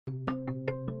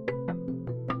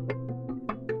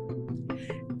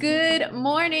Good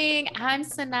morning. I'm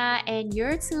Sana, and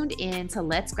you're tuned in to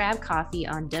Let's Grab Coffee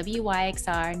on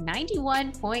WYXR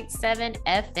 91.7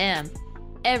 FM.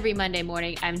 Every Monday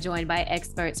morning, I'm joined by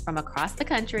experts from across the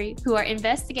country who are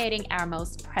investigating our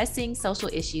most pressing social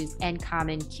issues and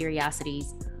common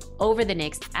curiosities. Over the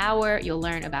next hour, you'll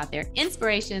learn about their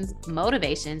inspirations,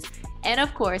 motivations, and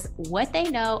of course, what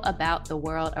they know about the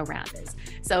world around us.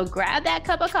 So grab that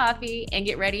cup of coffee and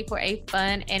get ready for a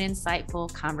fun and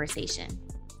insightful conversation.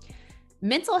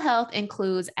 Mental health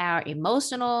includes our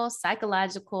emotional,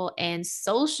 psychological, and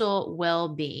social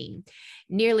well-being.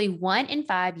 Nearly 1 in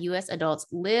 5 U.S. adults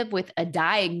live with a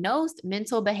diagnosed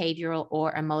mental, behavioral,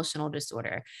 or emotional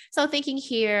disorder. So thinking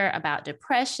here about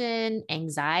depression,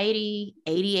 anxiety,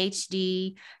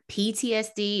 ADHD,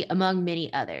 PTSD, among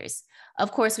many others.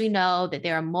 Of course, we know that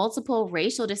there are multiple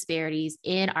racial disparities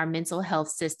in our mental health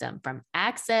system, from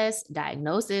access,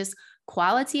 diagnosis,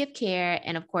 quality of care,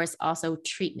 and of course, also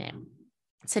treatment.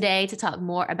 Today, to talk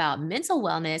more about mental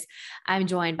wellness, I'm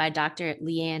joined by Dr.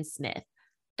 Leanne Smith.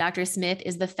 Dr. Smith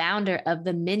is the founder of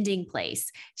The Mending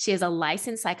Place. She is a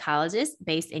licensed psychologist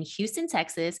based in Houston,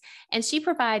 Texas, and she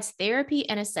provides therapy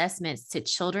and assessments to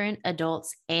children,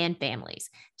 adults, and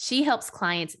families. She helps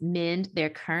clients mend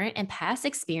their current and past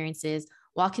experiences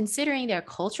while considering their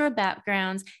cultural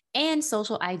backgrounds and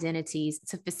social identities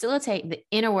to facilitate the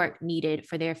inner work needed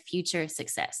for their future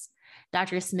success.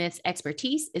 Dr. Smith's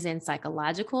expertise is in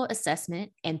psychological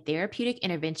assessment and therapeutic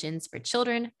interventions for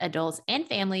children, adults, and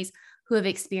families who have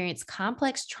experienced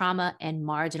complex trauma and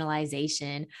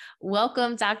marginalization.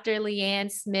 Welcome, Dr. Leanne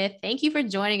Smith. Thank you for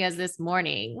joining us this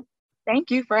morning.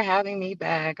 Thank you for having me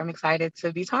back. I'm excited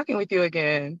to be talking with you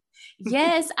again.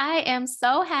 Yes, I am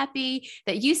so happy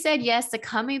that you said yes to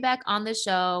coming back on the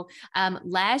show.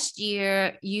 Last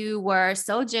year, you were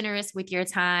so generous with your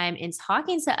time in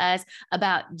talking to us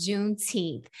about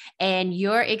Juneteenth and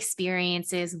your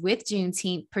experiences with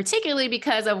Juneteenth, particularly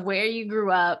because of where you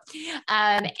grew up.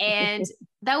 And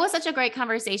that was such a great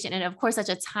conversation. And of course, such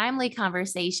a timely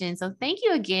conversation. So thank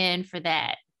you again for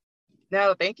that.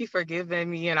 No, thank you for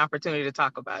giving me an opportunity to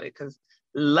talk about it, because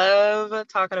love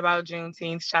talking about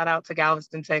Juneteenth. Shout out to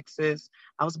Galveston, Texas.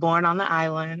 I was born on the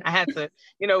island. I had to,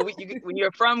 when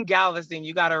you're from Galveston,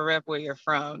 you got to rep where you're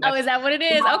from. That's is that what it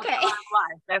is? Okay.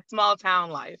 That's small town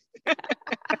life.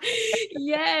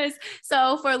 Yes.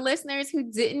 So for listeners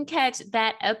who didn't catch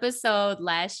that episode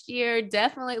last year,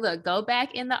 definitely go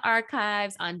back in the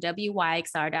archives on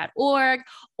WYXR.org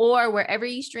or wherever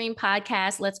you stream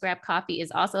podcasts. Let's Grab Coffee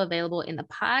is also available in the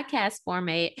podcast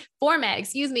format.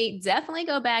 Definitely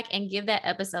go back and give that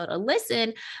episode a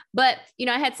listen. But,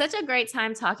 I had such a great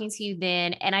time talking to you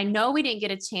then. And I know we didn't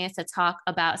get a chance to talk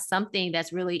about something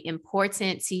that's really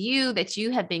important to you that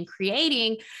you have been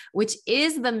creating, which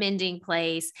is The Mending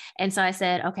Place. And so I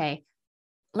said, okay,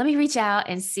 let me reach out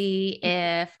and see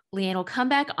if Leanne will come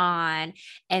back on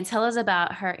and tell us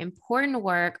about her important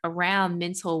work around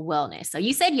mental wellness. So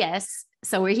you said yes,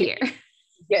 so we're here.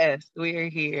 Yes, we're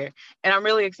here. And I'm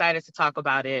really excited to talk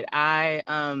about it.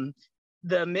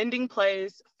 The Mending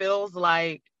Place feels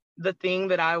like the thing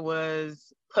that I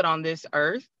was put on this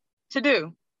earth to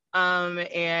do.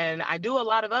 And I do a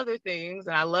lot of other things,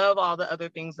 and I love all the other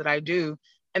things that I do.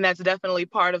 And that's definitely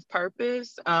part of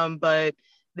purpose. But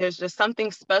there's just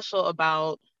something special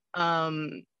about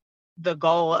the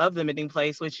goal of the Mending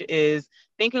Place, which is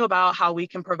thinking about how we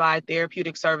can provide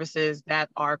therapeutic services that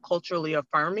are culturally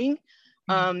affirming.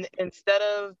 Instead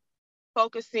of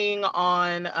focusing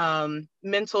on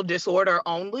mental disorder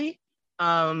only,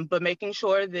 but making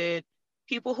sure that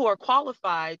people who are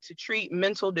qualified to treat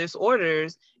mental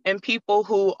disorders and people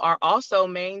who are also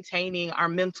maintaining our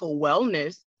mental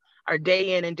wellness, our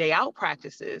day in and day out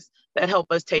practices that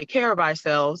help us take care of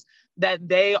ourselves, that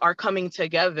they are coming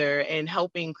together and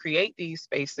helping create these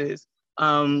spaces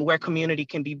where community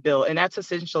can be built. And that's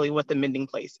essentially what the Mending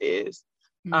Place is.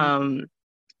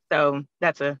 So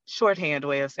that's a shorthand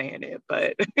way of saying it,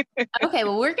 but. Okay,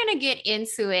 well, we're going to get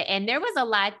into it. And there was a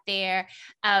lot there,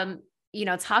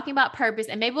 talking about purpose,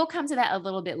 and maybe we'll come to that a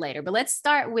little bit later, but let's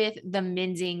start with the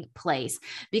Mending Place,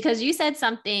 because you said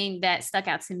something that stuck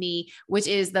out to me, which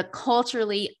is the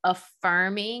culturally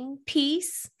affirming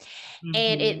piece. Mm-hmm.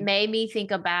 And it made me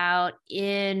think about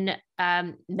in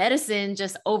medicine,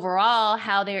 just overall,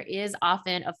 how there is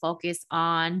often a focus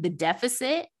on the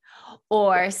deficit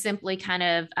or simply kind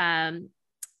of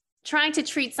trying to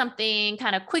treat something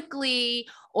kind of quickly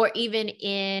or even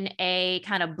in a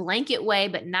kind of blanket way,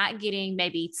 but not getting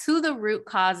maybe to the root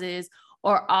causes,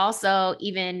 or also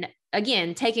even,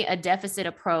 again, taking a deficit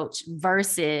approach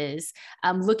versus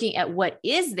looking at what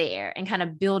is there and kind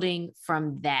of building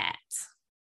from that.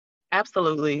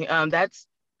 Absolutely. That's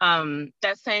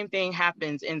That same thing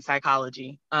happens in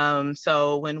psychology.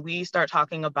 So when we start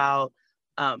talking about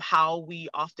how we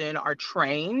often are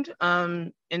trained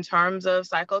in terms of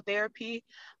psychotherapy,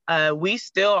 we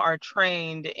still are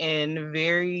trained in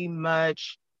very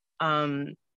much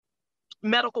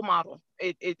medical model.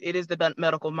 It is the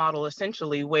medical model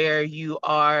essentially, where you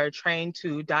are trained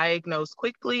to diagnose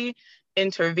quickly,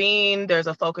 intervene. There's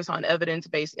a focus on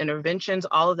evidence-based interventions,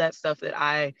 all of that stuff that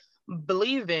I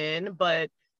believe in, but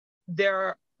there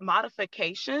are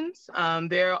modifications.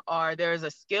 There's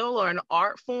a skill or an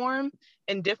art form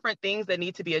and different things that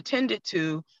need to be attended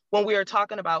to when we are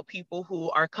talking about people who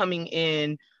are coming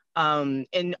in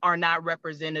and are not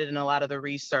represented in a lot of the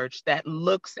research that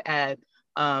looks at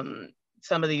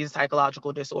some of these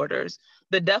psychological disorders.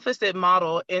 The deficit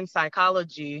model in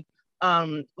psychology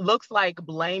looks like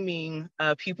blaming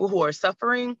people who are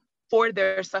suffering for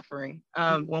their suffering.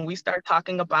 When we start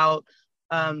talking about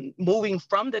moving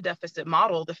from the deficit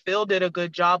model, the field did a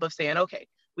good job of saying, okay,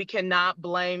 we cannot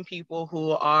blame people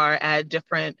who are at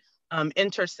different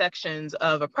intersections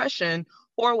of oppression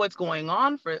for what's going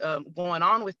on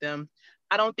with them.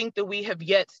 I don't think that we have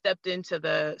yet stepped into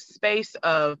the space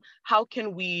of how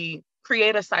can we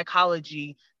create a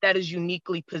psychology that is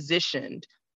uniquely positioned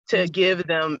to give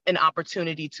them an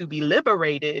opportunity to be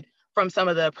liberated from some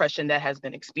of the oppression that has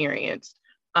been experienced.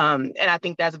 And I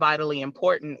think that's vitally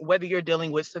important, whether you're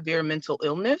dealing with severe mental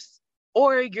illness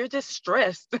or you're just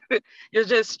stressed. You're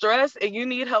just stressed and you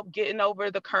need help getting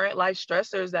over the current life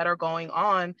stressors that are going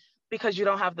on because you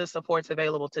don't have the supports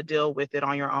available to deal with it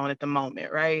on your own at the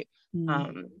moment, right?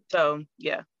 So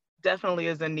yeah, definitely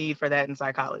is a need for that in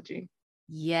psychology.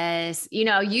 Yes.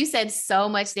 You said so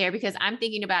much there because I'm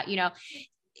thinking about,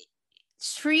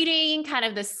 treating kind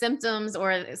of the symptoms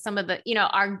or some of the,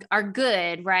 are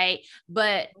good, right?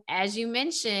 But as you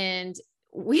mentioned,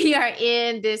 we are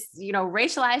in this,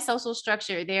 racialized social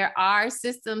structure. There are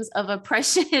systems of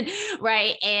oppression,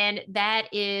 right? And that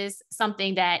is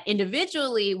something that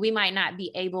individually we might not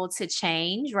be able to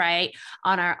change, right,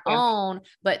 on our own,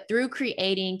 but through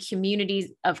creating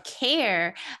communities of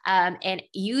care and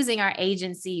using our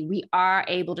agency, we are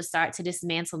able to start to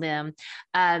dismantle them.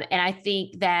 And I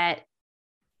think that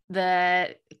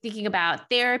thinking about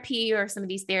therapy or some of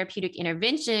these therapeutic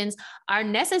interventions are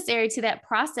necessary to that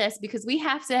process because we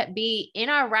have to be in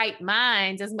our right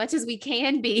minds as much as we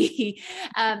can be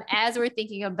as we're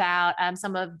thinking about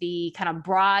some of the kind of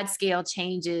broad scale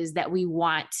changes that we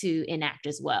want to enact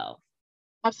as well.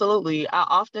 Absolutely. I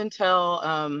often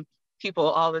tell people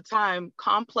all the time,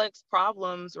 complex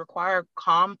problems require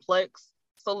complex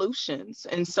solutions.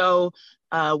 And so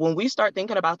when we start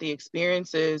thinking about the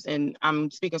experiences, and I'm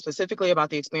speaking specifically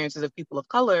about the experiences of people of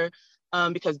color,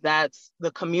 because that's the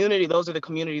community, those are the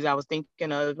communities I was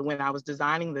thinking of when I was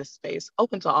designing this space,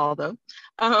 open to all though.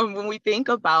 When we think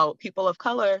about people of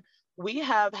color, we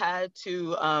have had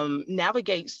to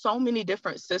navigate so many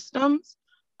different systems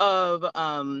of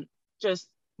just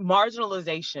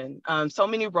marginalization, so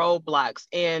many roadblocks.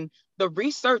 And the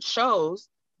research shows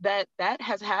that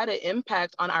has had an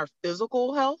impact on our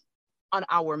physical health, on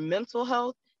our mental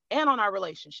health, and on our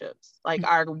relationships, like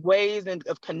our ways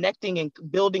of connecting and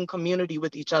building community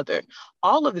with each other.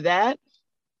 All of that,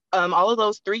 all of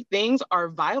those three things are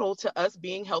vital to us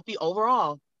being healthy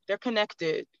overall. They're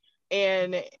connected.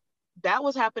 And that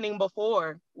was happening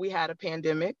before we had a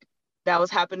pandemic. That was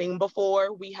happening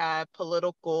before we had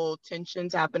political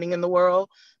tensions happening in the world.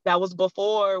 That was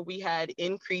before we had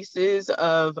increases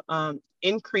of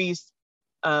increased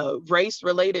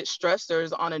race-related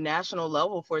stressors on a national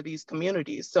level for these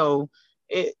communities. So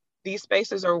these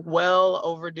spaces are well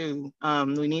overdue.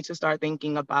 We need to start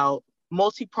thinking about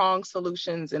multi-pronged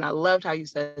solutions. And I loved how you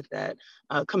said that,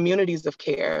 communities of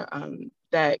care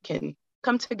that can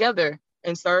come together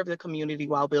and serve the community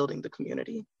while building the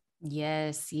community.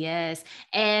 Yes, yes.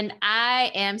 And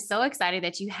I am so excited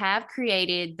that you have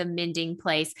created the Mending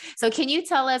Place. So can you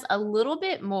tell us a little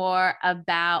bit more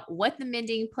about what the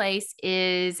Mending Place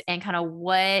is and kind of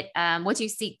what you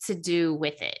seek to do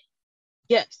with it?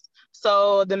 Yes.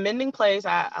 So the Mending Place,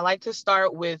 I like to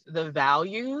start with the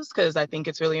values because I think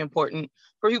it's really important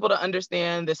for people to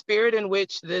understand the spirit in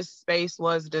which this space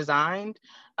was designed.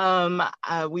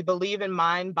 We believe in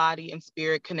mind, body, and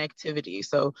spirit connectivity.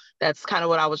 So that's kind of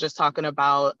what I was just talking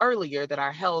about earlier, that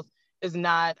our health is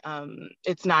not,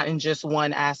 it's not in just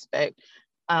one aspect.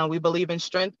 We believe in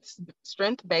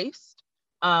strength-based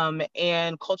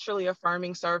and culturally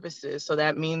affirming services. So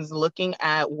that means looking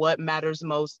at what matters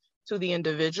most to the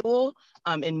individual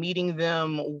and meeting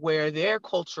them where their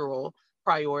cultural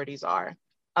priorities are.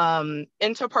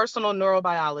 Interpersonal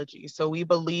neurobiology. So we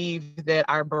believe that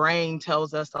our brain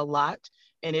tells us a lot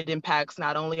and it impacts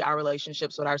not only our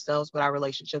relationships with ourselves, but our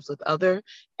relationships with others,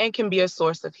 and can be a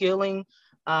source of healing.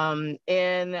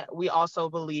 And we also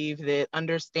believe that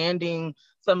understanding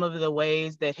some of the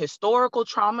ways that historical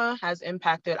trauma has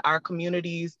impacted our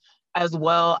communities, as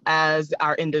well as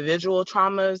our individual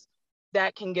traumas,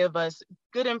 that can give us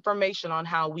good information on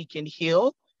how we can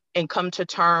heal and come to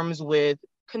terms with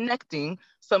connecting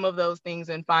some of those things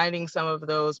and finding some of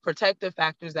those protective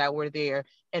factors that were there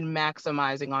and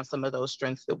maximizing on some of those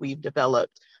strengths that we've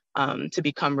developed to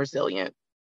become resilient.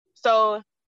 So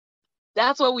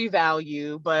that's what we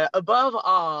value. But above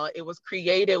all, it was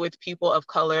created with people of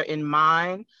color in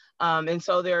mind. And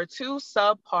so there are two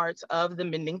subparts of the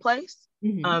Mending Place.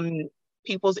 Mm-hmm.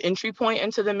 People's entry point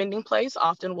into the Mending Place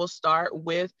often will start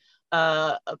with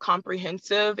a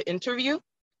comprehensive interview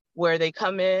where they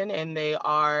come in and they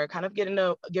are kind of given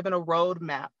a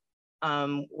roadmap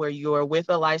where you're with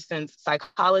a licensed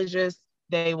psychologist.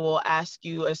 They will ask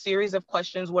you a series of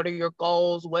questions. What are your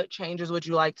goals? What changes would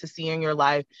you like to see in your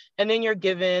life? And then you're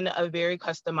given a very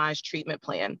customized treatment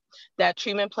plan. That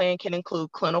treatment plan can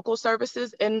include clinical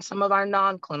services and some of our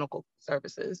non-clinical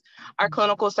services. Our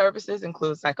clinical services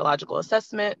include psychological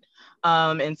assessment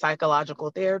and psychological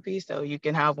therapy. So you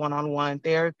can have one-on-one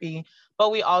therapy,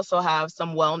 but we also have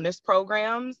some wellness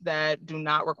programs that do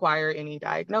not require any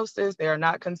diagnosis. They are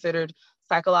not considered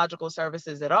psychological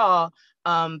services at all,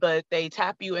 but they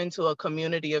tap you into a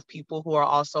community of people who are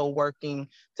also working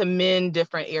to mend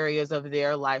different areas of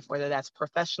their life, whether that's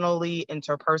professionally,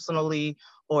 interpersonally,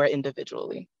 or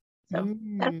individually. So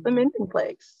that's the Mending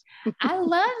Place. I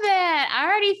love that. I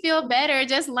already feel better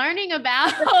just learning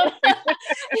about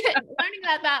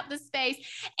the space.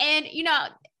 And, you know,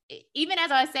 even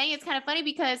as I was saying, it's kind of funny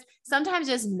because sometimes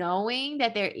just knowing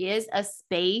that there is a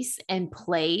space and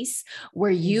place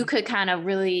where you could kind of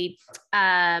really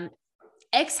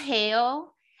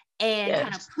exhale and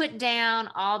kind of put down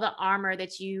all the armor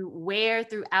that you wear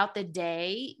throughout the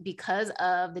day because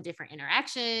of the different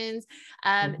interactions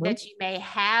that you may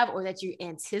have or that you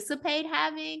anticipate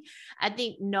having. I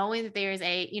think knowing that there's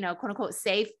a, you know, quote unquote,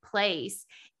 safe place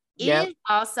is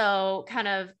also kind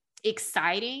of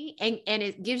exciting and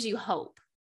it gives you hope.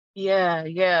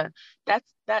 Yeah.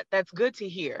 That's good to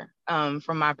hear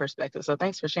from my perspective. So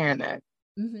thanks for sharing that.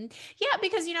 Mm-hmm. Yeah,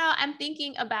 because, you know, I'm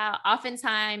thinking about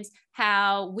oftentimes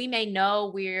how we may know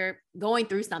we're going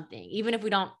through something, even if we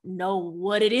don't know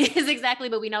what it is exactly,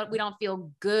 but we know we don't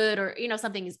feel good or, you know,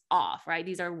 something is off, right?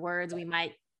 These are words we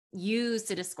might use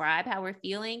to describe how we're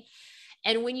feeling.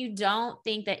 And when you don't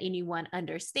think that anyone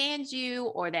understands you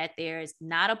or that there's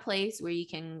not a place where you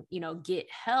can, you know, get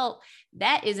help,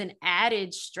 that is an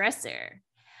added stressor.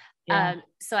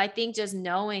 So I think just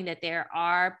knowing that there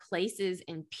are places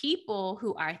and people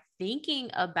who are thinking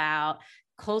about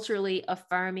culturally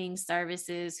affirming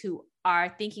services, who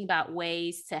are thinking about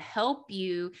ways to help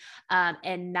you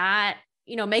and not,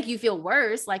 you know, make you feel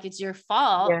worse, like it's your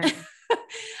fault,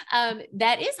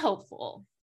 that is hopeful.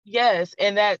 Yes.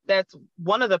 And that's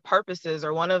one of the purposes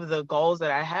or one of the goals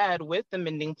that I had with the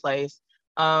Mending Place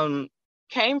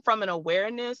came from an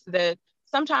awareness that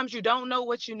sometimes you don't know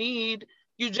what you need.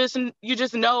 You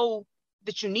just know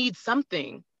that you need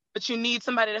something, but you need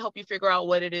somebody to help you figure out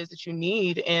what it is that you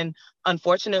need. And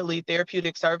unfortunately,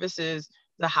 therapeutic services is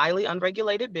a highly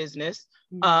unregulated business.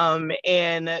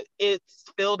 And it's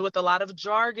filled with a lot of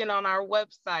jargon on our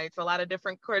websites, a lot of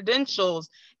different credentials.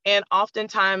 And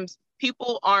oftentimes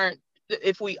people aren't,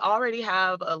 if we already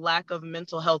have a lack of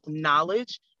mental health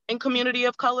knowledge in community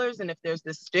of colors, and if there's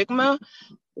this stigma,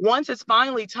 once it's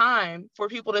finally time for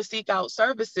people to seek out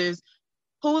services,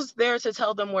 who's there to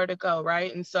tell them where to go,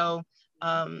 right? And so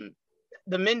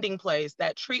the Mending Place,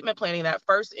 that treatment planning, that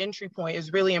first entry point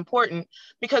is really important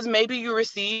because maybe you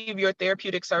receive your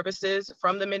therapeutic services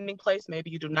from the Mending Place,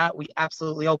 maybe you do not. We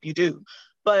absolutely hope you do.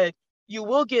 But you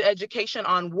will get education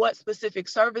on what specific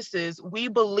services we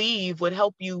believe would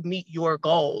help you meet your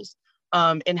goals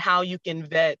and how you can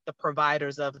vet the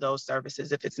providers of those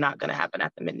services if it's not going to happen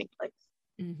at the Mending Place.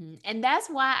 Mm-hmm. And that's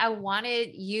why I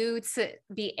wanted you to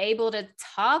be able to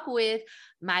talk with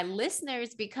my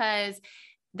listeners, because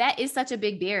that is such a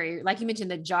big barrier. Like you mentioned,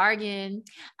 the jargon,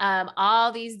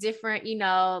 all these different, you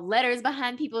know, letters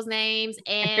behind people's names.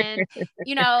 And,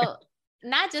 you know,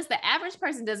 not just the average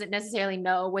person doesn't necessarily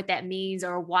know what that means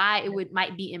or why it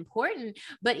might be important.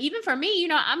 But even for me, you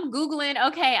know, I'm Googling,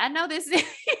 okay, I know this, you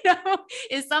know,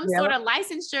 is some sort of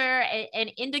licensure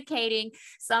and indicating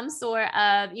some sort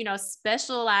of, you know,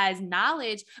 specialized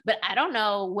knowledge, but I don't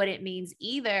know what it means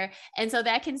either. And so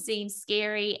that can seem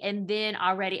scary. And then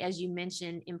already, as you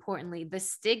mentioned, importantly, the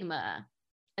stigma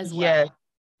as well.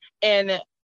 And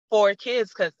for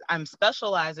kids, because I'm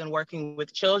specialized in working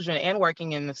with children and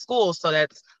working in the schools. So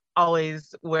that's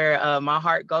always where my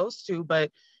heart goes to.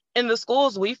 But in the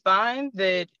schools, we find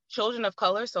that children of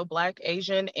color, so Black,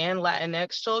 Asian, and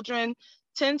Latinx children,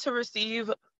 tend to receive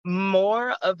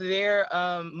more of their,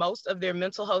 most of their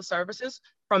mental health services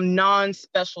from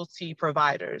non-specialty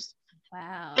providers.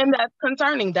 And Wow. that's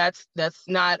concerning. That's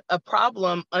not a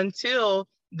problem until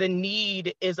the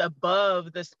need is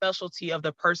above the specialty of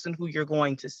the person who you're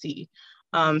going to see.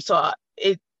 So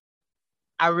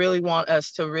I really want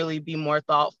us to really be more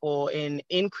thoughtful in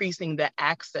increasing the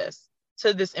access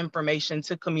to this information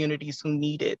to communities who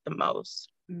need it the most.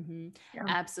 Mm-hmm. Yeah.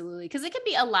 Absolutely. Because it can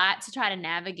be a lot to try to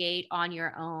navigate on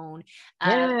your own.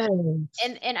 Yes.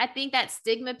 And I think that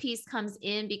stigma piece comes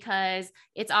in because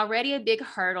it's already a big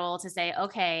hurdle to say,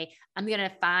 okay, I'm going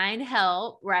to find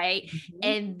help, right? Mm-hmm.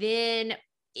 And then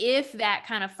if that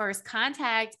kind of first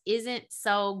contact isn't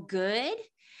so good,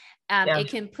 it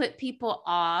can put people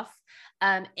off.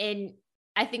 And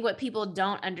I think what people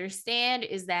don't understand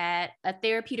is that a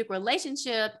therapeutic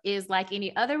relationship is like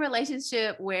any other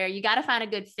relationship where you got to find a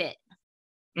good fit.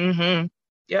 Mm-hmm.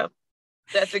 Yep.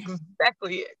 That's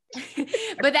exactly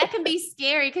it. But that can be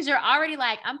scary because you're already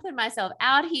like, I'm putting myself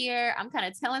out here. I'm kind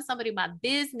of telling somebody my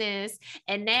business.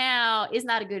 And now it's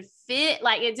not a good fit.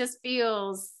 Like it just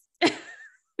feels.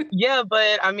 Yeah,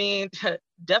 but I mean,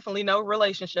 definitely no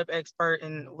relationship expert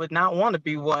and would not want to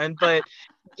be one. But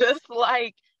just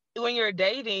like when you're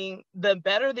dating, the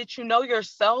better that you know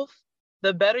yourself,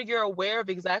 the better you're aware of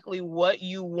exactly what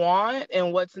you want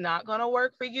and what's not going to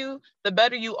work for you, the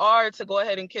better you are to go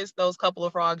ahead and kiss those couple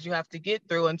of frogs you have to get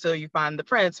through until you find the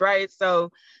prince, right?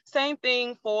 So same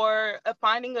thing for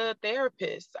finding a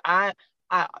therapist. I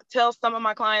tell some of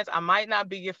my clients, I might not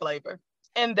be your flavor,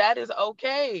 and that is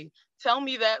okay. Tell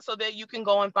me that so that you can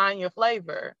go and find your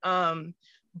flavor.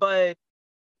 But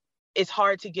it's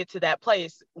hard to get to that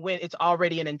place when it's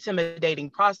already an intimidating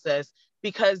process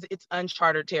because it's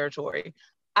uncharted territory.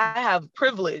 I have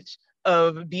privilege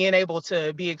of being able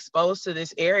to be exposed to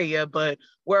this area, but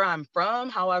where I'm from,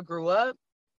 how I grew up,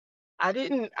 I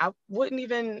wouldn't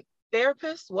even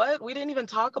therapist. What? We didn't even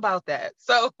talk about that.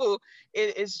 So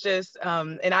it's just,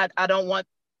 and I don't want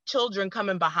children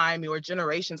coming behind me or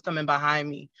generations coming behind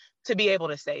me to be able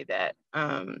to say that.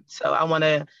 So I want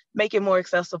to make it more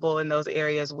accessible in those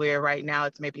areas where right now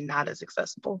it's maybe not as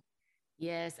accessible.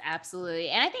 Yes, absolutely.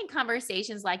 And I think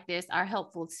conversations like this are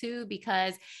helpful too,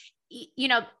 because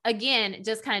again,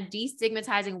 just kind of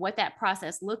destigmatizing what that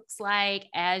process looks like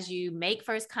as you make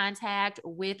first contact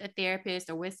with a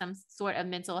therapist or with some sort of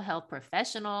mental health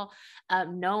professional,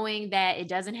 knowing that it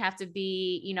doesn't have to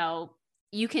be,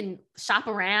 you can shop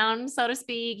around, so to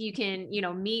speak. You can,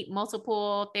 meet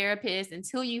multiple therapists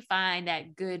until you find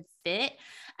that good fit.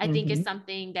 I think is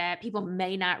something that people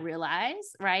may not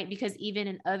realize, right? Because even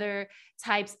in other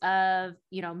types of,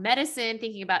 medicine,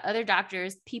 thinking about other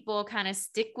doctors, people kind of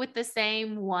stick with the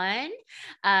same one.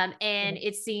 And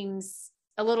it seems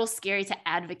a little scary to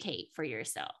advocate for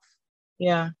yourself.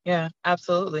 Yeah,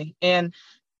 absolutely. And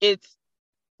it's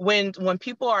when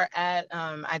people are at,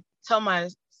 I tell my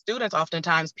students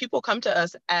oftentimes, people come to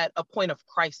us at a point of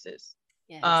crisis.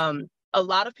 Yes. A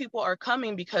lot of people are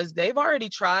coming because they've already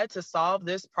tried to solve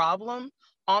this problem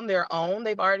on their own.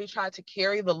 They've already tried to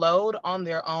carry the load on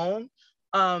their own.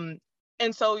 And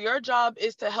so your job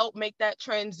is to help make that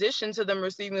transition to them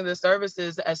receiving the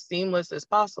services as seamless as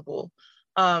possible.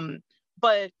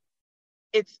 But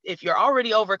if you're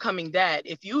already overcoming that,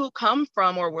 if you come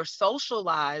from or were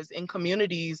socialized in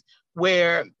communities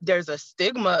where there's a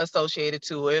stigma associated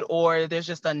to it, or there's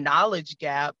just a knowledge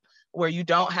gap where you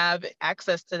don't have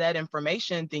access to that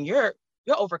information, then you're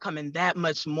overcoming that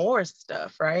much more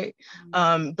stuff, right?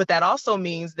 But that also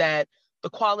means that the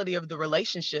quality of the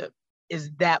relationship is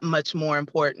that much more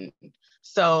important.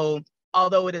 So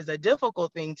although it is a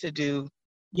difficult thing to do,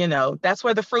 that's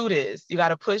where the fruit is. You got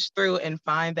to push through and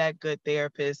find that good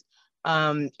therapist.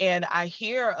 And I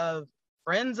hear of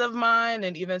friends of mine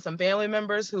and even some family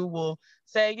members who will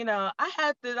say,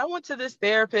 I went to this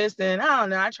therapist and I don't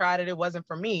know, I tried it. It wasn't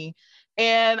for me.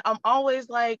 And I'm always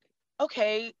like,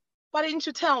 okay, why didn't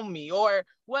you tell me? Or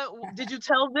what did you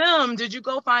tell them? Did you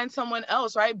go find someone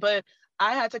else? Right. But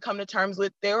I had to come to terms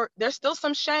with there's still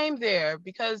some shame there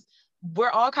because we're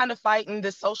all kind of fighting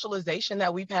the socialization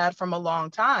that we've had from a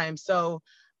long time. So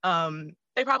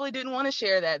they probably didn't want to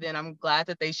share that then. I'm glad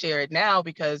that they share it now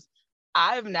because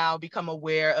I've now become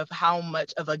aware of how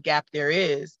much of a gap there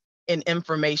is in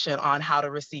information on how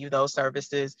to receive those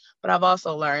services. But I've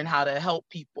also learned how to help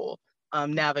people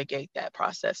navigate that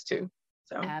process too.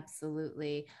 So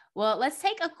absolutely. Well, let's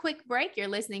take a quick break. You're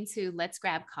listening to Let's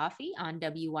Grab Coffee on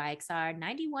WYXR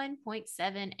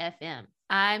 91.7 FM.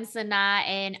 I'm Sanaa,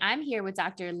 and I'm here with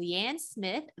Dr. Leanne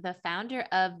Smith, the founder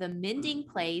of The Mending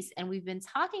Place, and we've been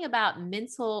talking about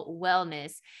mental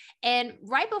wellness. And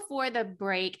right before the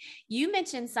break, you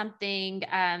mentioned something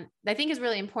I think is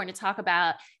really important to talk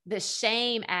about, the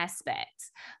shame aspect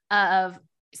of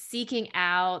seeking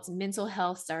out mental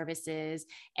health services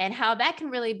and how that can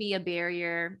really be a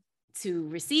barrier to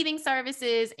receiving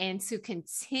services and to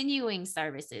continuing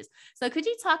services. So could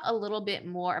you talk a little bit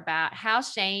more about how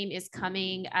shame is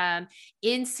coming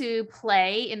into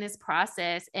play in this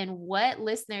process and what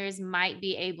listeners might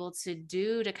be able to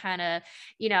do to kind of,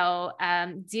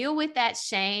 deal with that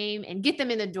shame and get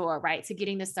them in the door, right, to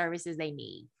getting the services they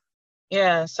need?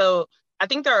 yeah, so I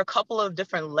think there are a couple of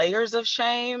different layers of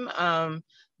shame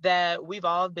that we've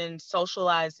all been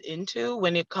socialized into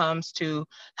when it comes to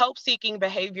help-seeking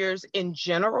behaviors in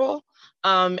general,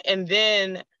 and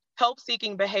then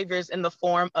help-seeking behaviors in the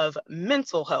form of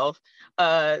mental health,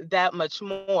 that much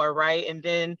more, right? And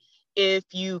then if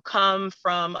you come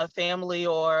from a family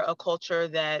or a culture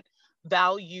that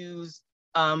values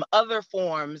other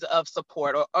forms of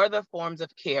support or other forms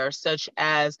of care, such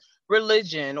as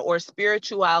religion or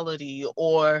spirituality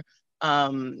or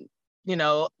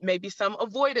maybe some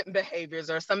avoidant behaviors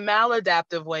or some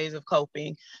maladaptive ways of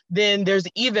coping, then there's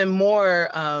even more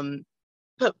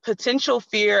potential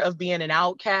fear of being an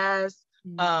outcast,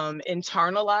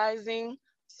 internalizing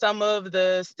some of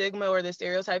the stigma or the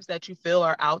stereotypes that you feel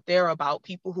are out there about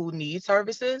people who need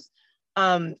services.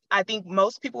 I think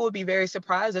most people would be very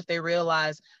surprised if they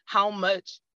realize how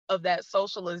much of that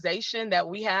socialization that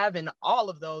we have in all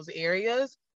of those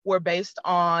areas were based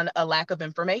on a lack of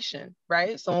information,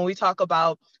 right? So when we talk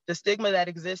about the stigma that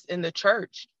exists in the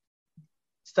church,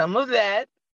 some of that,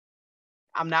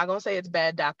 I'm not going to say it's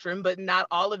bad doctrine, but not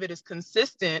all of it is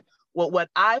consistent with what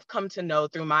I've come to know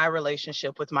through my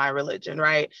relationship with my religion,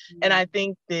 right? Mm-hmm. And I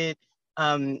think that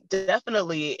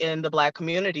definitely in the Black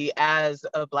community, as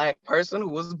a Black person who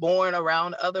was born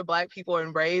around other Black people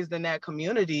and raised in that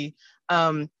community,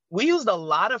 we used a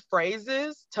lot of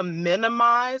phrases to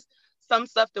minimize some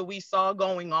stuff that we saw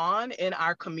going on in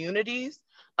our communities.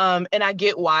 And I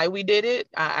get why we did it.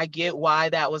 I get why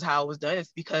that was how it was done.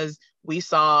 It's because we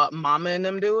saw mama and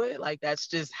them do it. Like, that's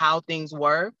just how things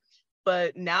were.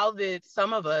 But now that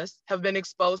some of us have been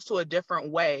exposed to a different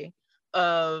way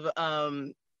of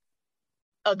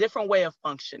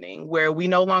functioning, where we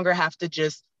no longer have to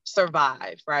just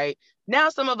survive, right? Now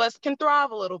some of us can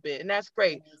thrive a little bit, and that's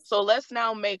great. So let's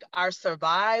now make our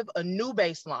survive a new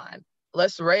baseline.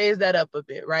 Let's raise that up a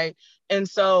bit, right? And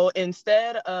so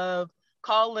instead of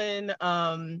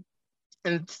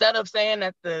instead of saying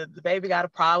that the baby got a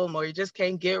problem or you just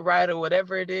can't get right or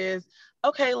whatever it is,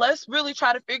 okay, let's really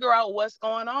try to figure out what's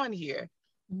going on here.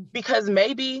 Because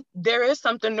maybe there is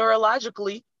something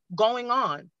neurologically going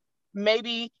on.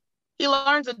 Maybe he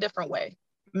learns a different way.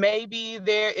 Maybe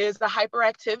there is a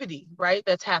hyperactivity, right,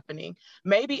 that's happening.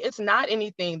 Maybe it's not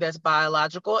anything that's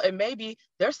biological, and maybe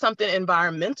there's something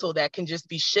environmental that can just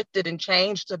be shifted and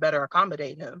changed to better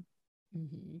accommodate him.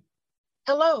 Mm-hmm.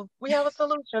 Hello, we have a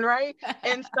solution, right?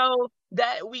 And so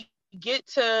that we get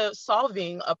to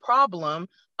solving a problem,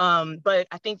 but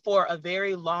I think for a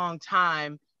very long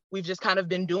time, we've just kind of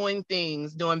been doing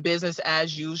business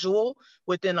as usual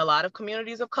within a lot of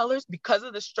communities of colors because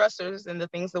of the stressors and the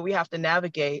things that we have to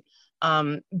navigate.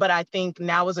 But I think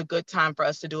now is a good time for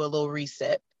us to do a little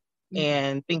reset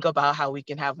and think about how we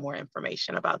can have more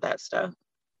information about that stuff.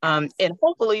 And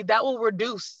hopefully that will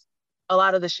reduce a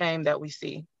lot of the shame that we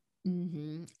see.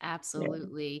 Mm-hmm.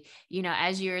 Absolutely. Yeah.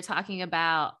 As you're talking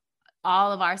about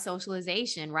all of our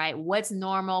socialization, right? What's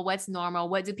normal?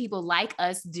 What do people like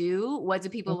us do? What do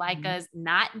people like us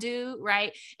not do?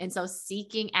 Right. And so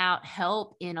seeking out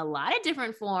help in a lot of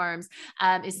different forms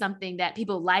is something that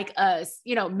people like us,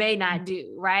 may not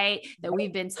do, right? That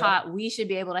we've been taught we should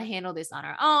be able to handle this on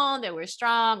our own, that we're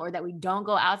strong, or that we don't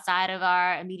go outside of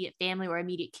our immediate family or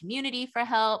immediate community for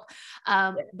help.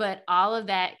 But all of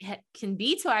that can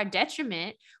be to our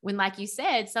detriment when, like you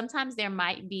said, sometimes there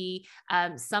might be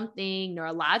something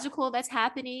neurological that's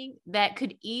happening that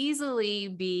could easily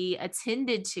be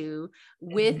attended to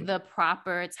with the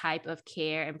proper type of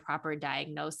care and proper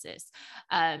diagnosis.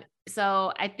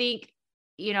 So I think,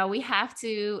 we have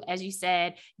to, as you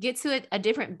said, get to a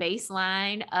different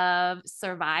baseline of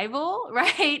survival,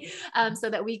 right? So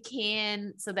that we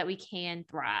can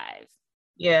thrive.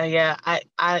 Yeah.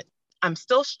 I'm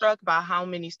still struck by how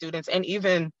many students, and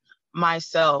even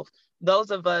myself,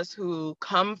 those of us who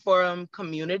come from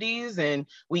communities, and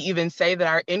we even say that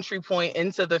our entry point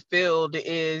into the field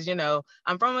is,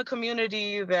 I'm from a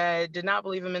community that did not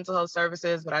believe in mental health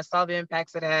services, but I saw the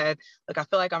impacts it had. Like, I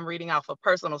feel like I'm reading off a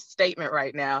personal statement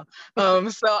right now.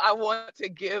 So I want to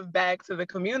give back to the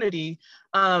community.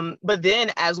 But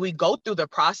then as we go through the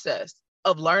process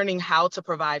of learning how to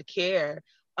provide care,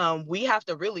 we have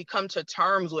to really come to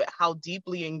terms with how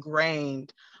deeply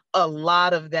ingrained a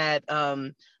lot of that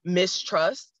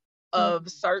mistrust of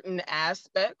certain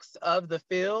aspects of the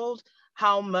field,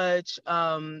 how much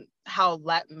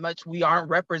we aren't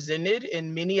represented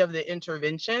in many of the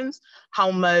interventions,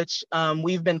 how much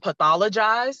we've been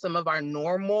pathologized. Some of our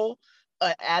normal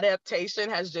adaptation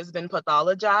has just been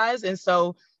pathologized. And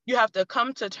so you have to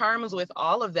come to terms with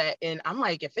all of that. And I'm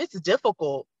like, if it's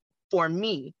difficult for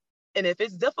me, and if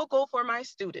it's difficult for my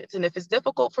students, and if it's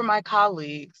difficult for my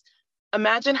colleagues,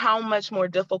 imagine how much more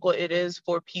difficult it is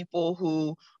for people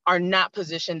who are not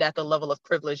positioned at the level of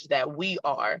privilege that we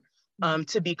are,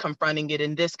 to be confronting it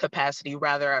in this capacity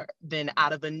rather than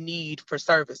out of a need for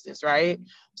services, right?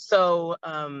 So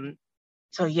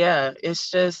yeah,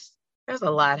 it's just, there's a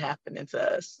lot happening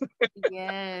to us.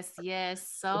 Yes,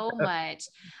 so much.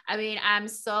 I mean, I'm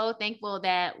so thankful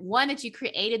that one, that you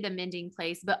created the Mending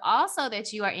Place, but also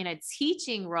that you are in a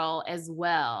teaching role as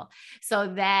well,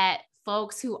 so that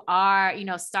folks who are,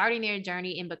 starting their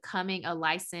journey in becoming a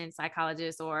licensed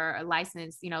psychologist or a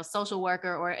licensed, social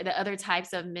worker, or the other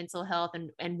types of mental health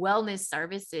and wellness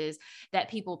services that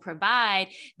people provide,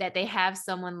 that they have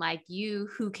someone like you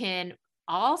who can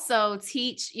also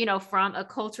teach, from a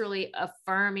culturally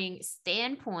affirming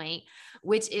standpoint,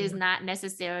 which is not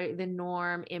necessarily the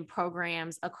norm in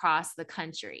programs across the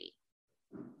country.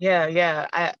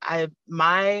 Yeah.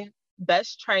 My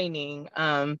best training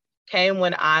came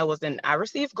when I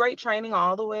received great training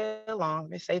all the way along, let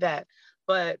me say that.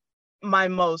 But my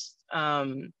most,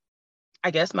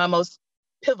 my most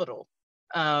pivotal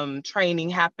training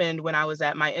happened when I was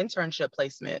at my internship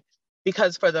placement,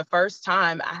 because for the first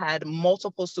time I had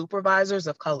multiple supervisors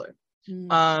of color.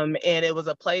 And it was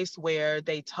a place where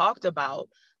they talked about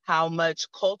how much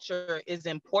culture is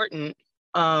important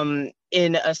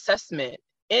in assessment,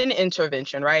 in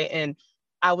intervention, right? And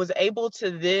I was able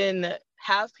to then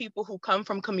have people who come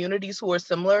from communities who are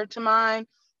similar to mine,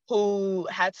 who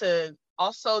had to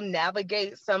also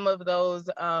navigate some of those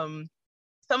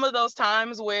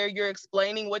times where you're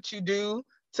explaining what you do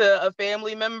to a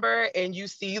family member and you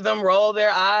see them roll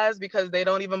their eyes because they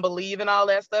don't even believe in all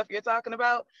that stuff you're talking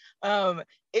about.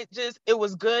 It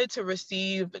was good to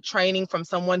receive training from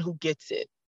someone who gets it,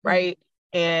 right?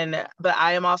 But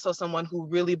I am also someone who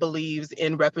really believes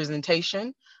in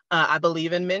representation. I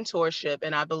believe in mentorship,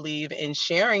 and I believe in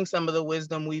sharing some of the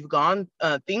wisdom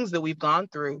things that we've gone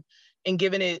through, and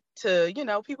giving it to,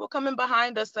 people coming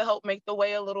behind us to help make the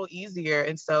way a little easier.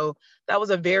 And so that was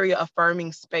a very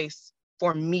affirming space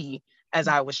for me as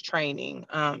I was training.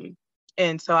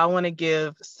 And so I want to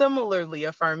give similarly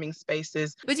affirming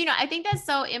spaces. But, I think that's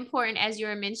so important, as you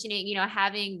were mentioning,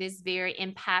 having this very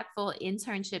impactful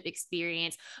internship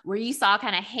experience where you saw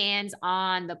kind of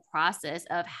hands-on the process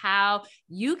of how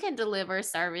you can deliver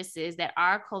services that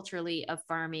are culturally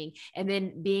affirming, and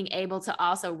then being able to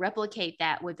also replicate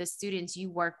that with the students you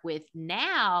work with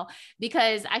now.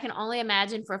 Because I can only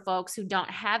imagine for folks who don't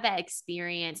have that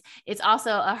experience, it's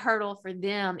also a hurdle for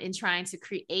them in trying to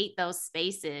create those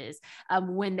spaces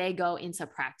when they go into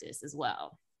practice as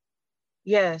well.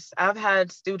 Yes, I've had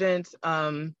students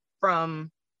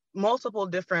from multiple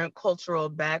different cultural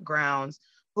backgrounds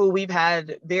who we've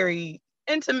had very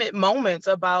intimate moments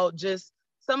about just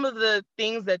some of the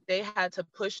things that they had to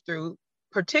push through,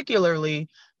 particularly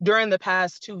during the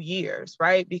past 2 years,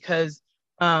 right? Because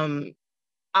all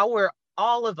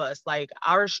of us, like,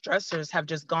 our stressors have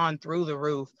just gone through the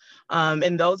roof.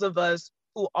 And those of us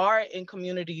who are in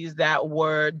communities that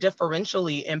were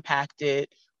differentially impacted,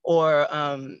 or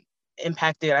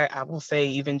impacted, I will say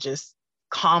even just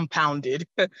compounded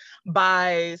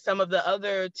by some of the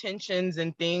other tensions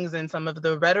and things, and some of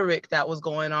the rhetoric that was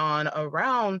going on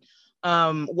around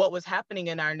what was happening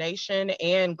in our nation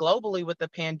and globally with the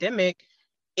pandemic.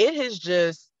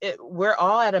 We're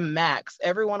all at a max.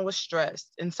 Everyone was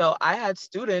stressed. And so I had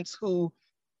students who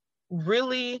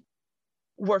really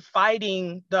were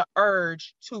fighting the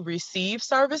urge to receive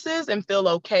services and feel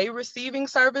okay receiving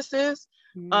services.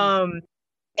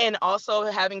 And also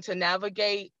having to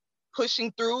navigate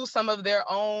pushing through some of their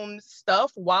own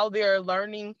stuff while they're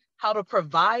learning how to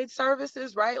provide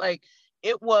services, right? Like,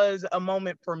 it was a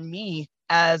moment for me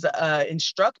as an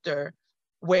instructor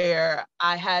where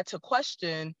I had to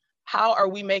question, how are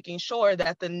we making sure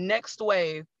that the next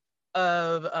wave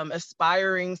of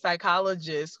aspiring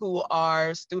psychologists who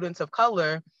are students of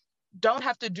color don't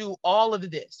have to do all of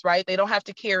this, right? They don't have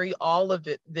to carry all of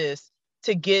this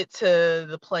to get to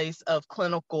the place of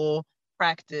clinical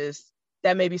practice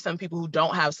that maybe some people who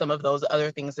don't have some of those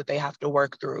other things that they have to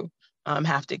work through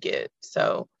have to get.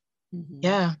 So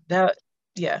yeah,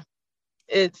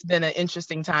 it's been an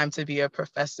interesting time to be a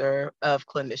professor of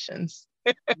clinicians.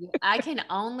 I can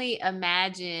only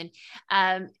imagine.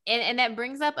 And that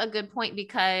brings up a good point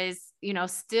because,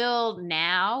 still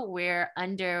now we're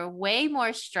under way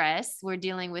more stress. We're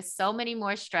dealing with so many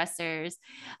more stressors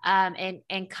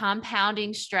and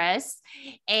compounding stress.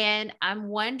 And I'm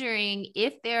wondering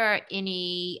if there are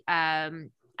any,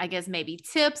 I guess, maybe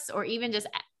tips or even just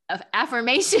of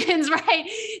affirmations,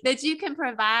 right, that you can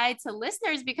provide to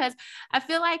listeners, because I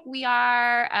feel like we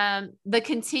are the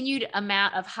continued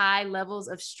amount of high levels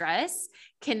of stress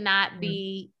cannot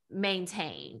be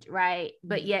maintained, right?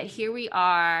 But yet here we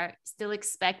are still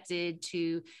expected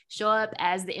to show up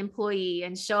as the employee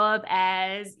and show up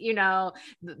as,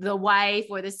 the wife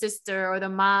or the sister or the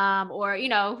mom or,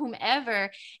 whomever.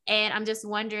 And I'm just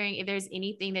wondering if there's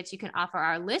anything that you can offer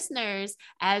our listeners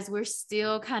as we're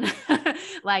still kind of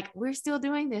like, we're still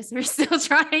doing this. We're still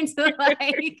trying to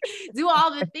like do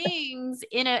all the things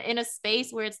in a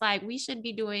space where it's like, we should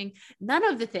be doing none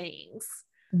of the things.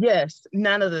 Yes,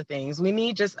 none of the things. We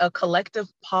need just a collective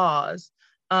pause.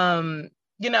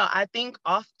 I think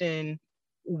often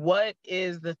what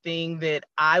is the thing that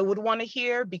I would want to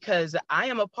hear, because I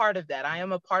am a part of that. I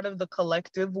am a part of the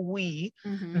collective we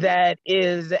that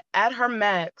is at her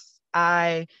max.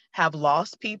 I have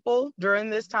lost people during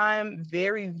this time,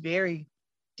 very, very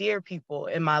dear people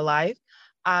in my life.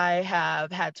 I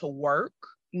have had to work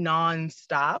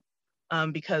nonstop.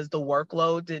 Because the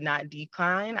workload did not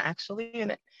decline.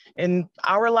 Actually, in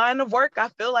our line of work, I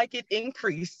feel like it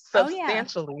increased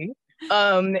substantially.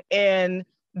 And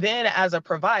then as a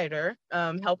provider,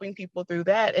 helping people through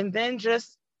that. And then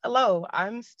just, hello,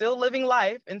 I'm still living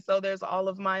life. And so there's all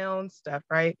of my own stuff,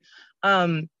 right?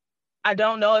 I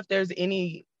don't know if there's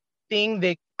anything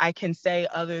that I can say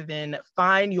other than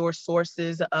find your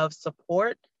sources of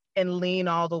support and lean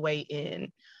all the way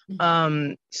in.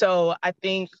 So I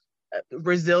think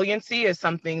resiliency is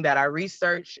something that I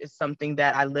research, is something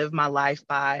that I live my life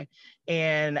by.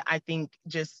 And I think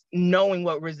just knowing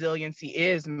what resiliency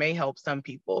is may help some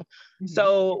people.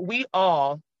 So we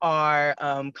all are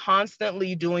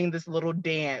constantly doing this little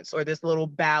dance or this little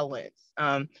balance.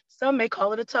 Some may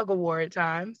call it a tug of war at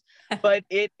times, but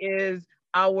it is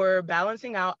our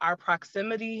balancing out our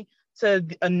proximity to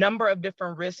a number of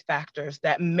different risk factors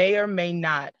that may or may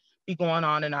not be going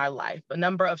on in our life, a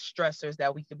number of stressors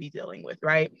that we could be dealing with,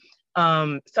 right?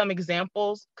 Some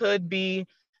examples could be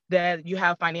that you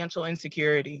have financial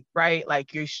insecurity, right?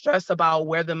 Like you stress about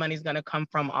where the money's going to come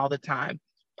from all the time.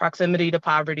 Proximity to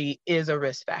poverty is a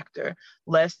risk factor.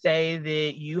 Let's say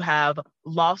that you have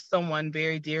lost someone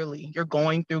very dearly. You're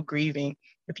going through grieving.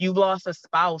 If you've lost a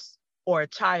spouse or a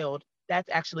child, that's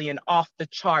actually an off the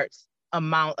charts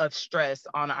amount of stress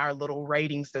on our little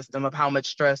rating system of how much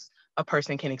stress a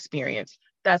person can experience.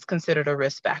 That's considered a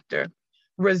risk factor.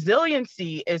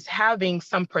 Resiliency is having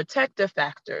some protective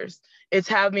factors. It's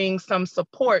having some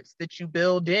supports that you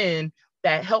build in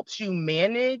that helps you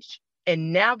manage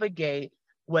and navigate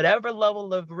whatever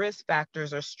level of risk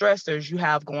factors or stressors you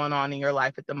have going on in your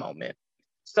life at the moment.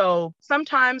 So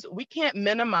sometimes we can't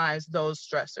minimize those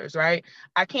stressors, right?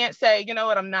 I can't say, you know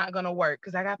what, I'm not going to work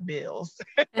because I got bills.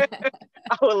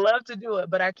 I would love to do it,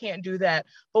 but I can't do that.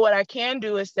 But what I can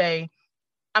do is say,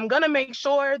 I'm going to make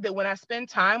sure that when I spend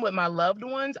time with my loved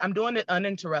ones, I'm doing it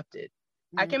uninterrupted.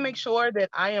 I can make sure that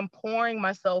I am pouring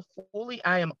myself fully.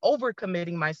 I am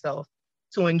overcommitting myself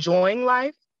to enjoying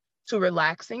life, to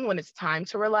relaxing when it's time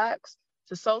to relax,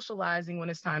 to socializing when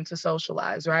it's time to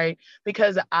socialize, right?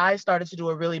 Because I started to do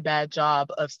a really bad job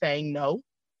of saying no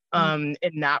and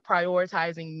not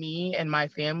prioritizing me and my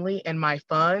family and my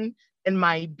fun and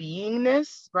my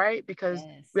beingness, right? Because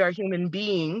we are human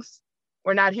beings.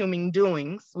 We're not human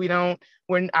doings.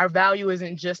 Our value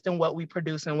isn't just in what we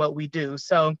produce and what we do.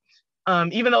 So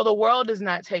even though the world is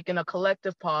not taking a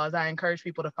collective pause, I encourage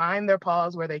people to find their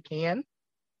pause where they can.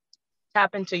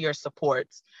 Tap into your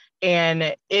supports.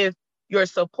 And if your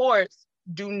supports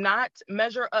do not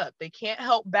measure up, they can't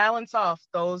help balance off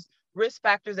those risk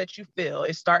factors that you feel.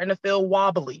 It's starting to feel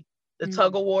wobbly. The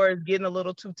tug of war is getting a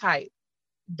little too tight.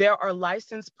 There are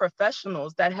licensed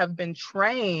professionals that have been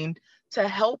trained to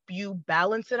help you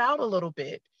balance it out a little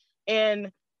bit.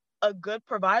 And a good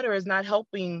provider is not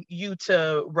helping you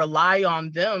to rely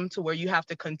on them to where you have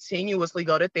to continuously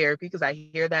go to therapy, because I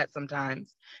hear that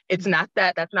sometimes. It's not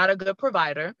that. That's not a good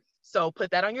provider. So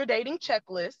put that on your dating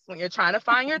checklist when you're trying to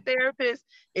find your therapist.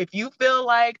 If you feel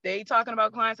like they talking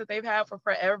about clients that they've had for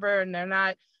forever and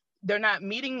they're not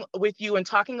meeting with you and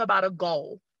talking about a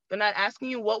goal. They're not asking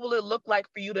you what will it look like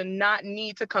for you to not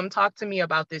need to come talk to me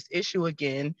about this issue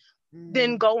again.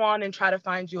 Then go on and try to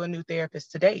find you a new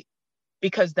therapist to date,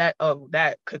 because that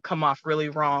could come off really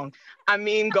wrong. I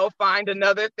mean, go find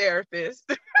another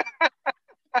therapist.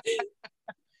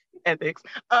 Ethics.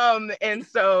 And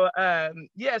so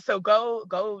yeah, so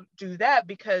go do that,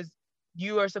 because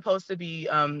you are supposed to be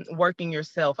working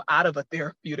yourself out of a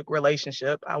therapeutic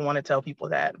relationship. I want to tell people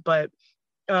that. But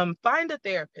find a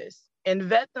therapist and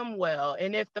vet them well.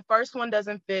 And if the first one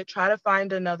doesn't fit, try to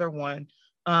find another one.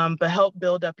 But help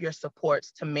build up your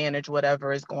supports to manage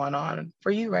whatever is going on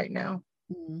for you right now.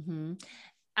 Mm-hmm.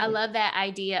 I love that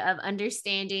idea of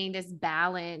understanding this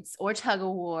balance or tug of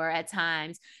war at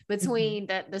times between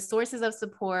the sources of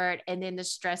support and then the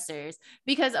stressors,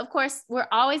 because of course we're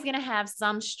always going to have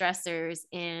some stressors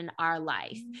in our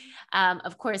life.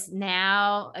 Of course,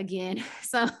 now again,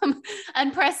 some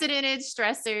unprecedented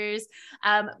stressors,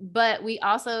 but we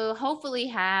also hopefully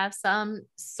have some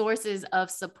sources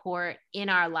of support in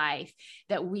our life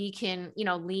that we can,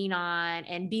 lean on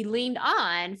and be leaned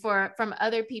on from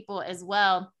other people as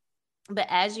well. But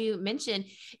as you mentioned,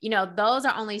 those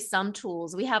are only some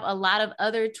tools. We have a lot of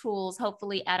other tools,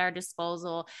 hopefully, at our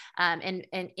disposal. And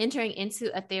entering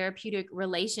into a therapeutic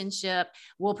relationship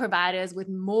will provide us with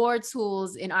more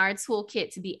tools in our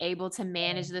toolkit to be able to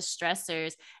manage the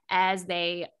stressors as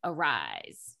they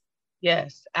arise.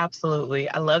 Yes, absolutely.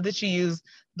 I love that you use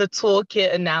the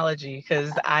toolkit analogy,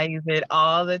 because I use it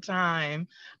all the time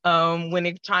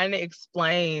when trying to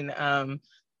explain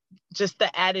just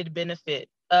the added benefit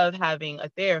of having a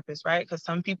therapist, right? Because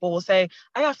some people will say,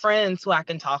 I got friends who I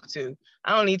can talk to.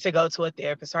 I don't need to go to a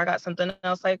therapist, or I got something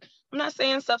else. Like, I'm not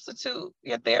saying substitute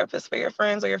your therapist for your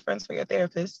friends or your friends for your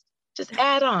therapist. Just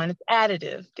add on. It's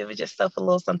additive. Give yourself a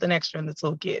little something extra in the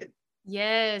toolkit.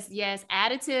 Yes,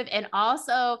 additive. And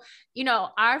also,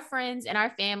 our friends and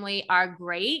our family are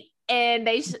great, and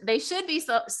they should be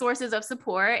sources of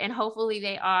support, and hopefully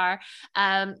they are.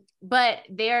 But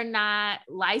they're not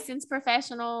licensed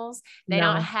professionals. They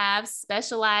don't have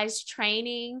specialized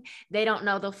training. They don't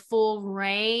know the full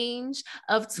range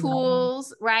of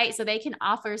tools, right? So they can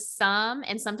offer some,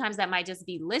 and sometimes that might just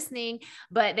be listening,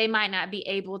 but they might not be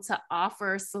able to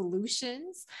offer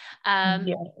solutions.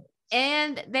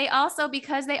 And they also,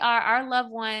 because they are our loved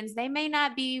ones, they may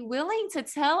not be willing to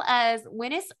tell us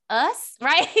when it's us,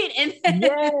 right?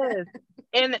 Yes.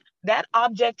 And that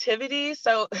objectivity.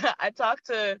 So I talk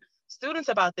to students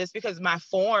about this, because my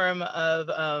form of,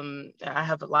 I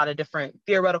have a lot of different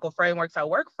theoretical frameworks I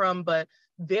work from, but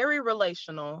very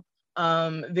relational,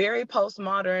 very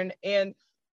postmodern, and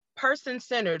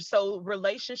person-centered. So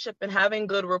relationship and having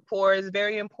good rapport is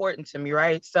very important to me,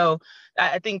 right? So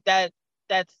I think that's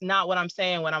not what I'm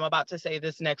saying when I'm about to say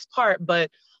this next part,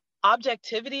 but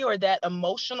objectivity, or that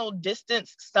emotional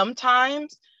distance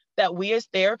sometimes that we as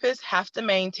therapists have to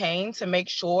maintain to make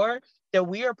sure that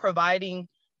we are providing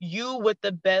you with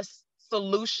the best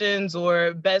solutions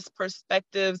or best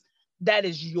perspectives that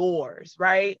is yours,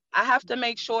 right? I have to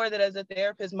make sure that as a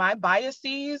therapist, my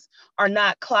biases are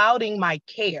not clouding my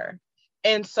care.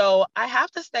 And so I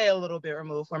have to stay a little bit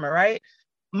removed from it, right?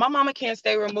 My mama can't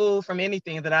stay removed from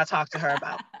anything that I talk to her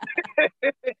about.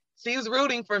 She's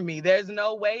rooting for me. There's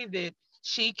no way that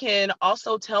she can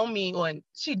also tell me when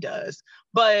she does.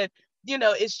 But,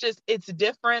 it's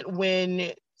different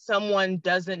when someone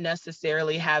doesn't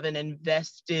necessarily have an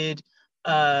invested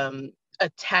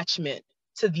attachment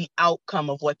to the outcome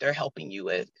of what they're helping you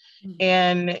with.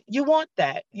 And you want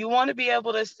that. You want to be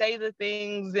able to say the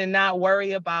things and not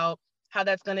worry about how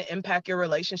that's going to impact your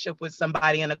relationship with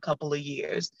somebody in a couple of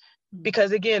years.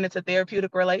 Because again, it's a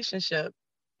therapeutic relationship.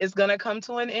 It's going to come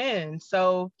to an end.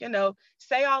 So,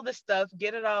 say all the stuff,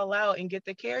 get it all out, and get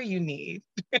the care you need.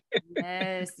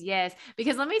 Yes.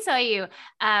 Because let me tell you,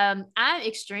 I'm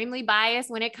extremely biased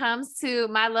when it comes to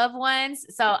my loved ones.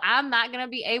 So I'm not going to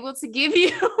be able to give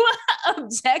you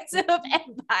objective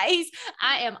advice.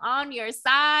 I am on your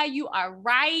side. You are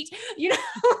right.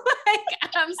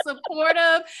 I'm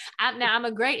supportive. I'm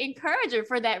a great encourager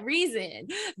for that reason.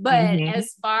 But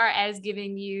as far as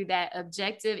giving you that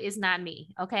objective, is not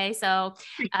me. Okay. So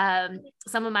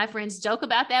some of my friends joke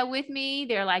about that with me.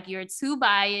 They're like, you're too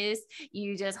biased.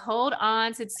 You just hold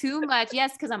on to too much.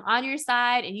 Yes, because I'm on your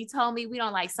side, and you told me we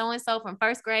don't like so-and-so from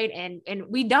first grade, and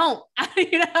we don't, that's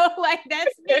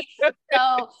me.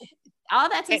 So all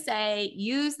that to say,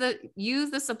 use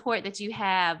the support that you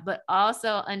have, but also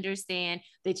understand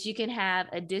that you can have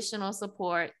additional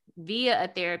support via a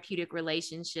therapeutic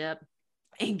relationship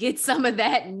and get some of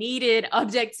that needed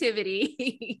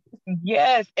objectivity.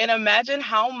 Yes. And imagine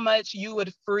how much you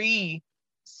would free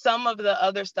some of the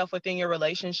other stuff within your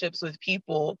relationships with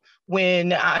people.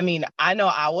 When, I mean, I know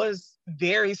I was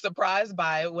very surprised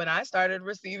by it when I started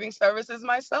receiving services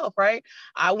myself, right?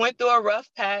 I went through a rough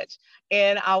patch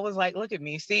and I was like, look at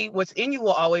me. See, what's in you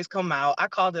will always come out. I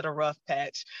called it a rough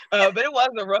patch, but it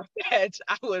wasn't a rough patch.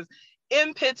 I was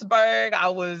in Pittsburgh. I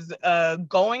was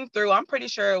going through, I'm pretty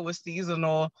sure it was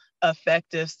seasonal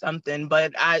affective something,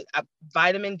 but I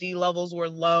vitamin D levels were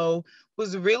low,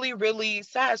 was really, really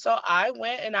sad. So I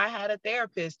went and I had a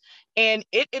therapist, and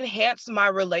it enhanced my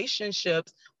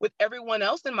relationships with everyone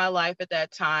else in my life at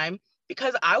that time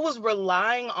because I was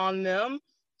relying on them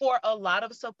for a lot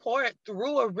of support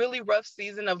through a really rough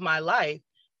season of my life.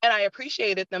 And I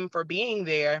appreciated them for being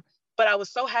there. But I was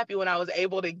so happy when I was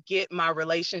able to get my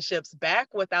relationships back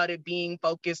without it being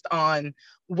focused on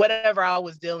whatever I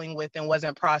was dealing with and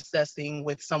wasn't processing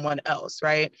with someone else,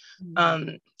 right?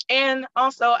 Mm-hmm. And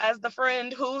also, as the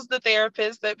friend who's the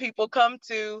therapist that people come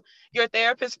to, your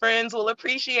therapist friends will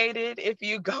appreciate it if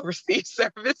you go receive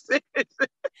services.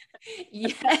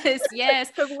 Yes, yes.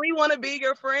 Because we want to be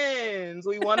your friends.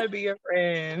 We want to be your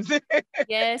friends.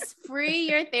 Yes, free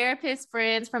your therapist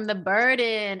friends from the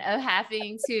burden of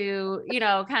having to,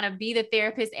 kind of be the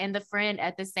therapist and the friend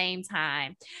at the same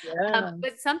time. Yeah.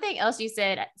 But something else you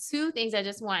said, two things I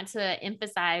just want to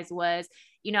emphasize was,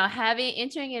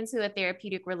 entering into a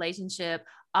therapeutic relationship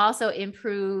also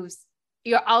improves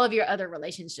all of your other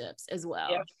relationships as well.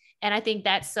 Yep. And I think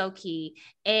that's so key.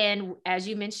 And as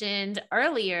you mentioned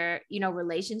earlier,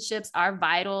 relationships are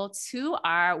vital to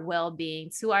our well-being,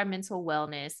 to our mental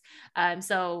wellness.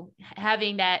 So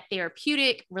having that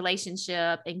therapeutic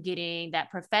relationship and getting that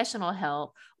professional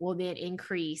help will then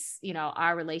increase,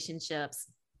 our relationships,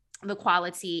 the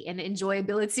quality and the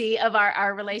enjoyability of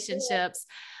our relationships.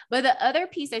 But the other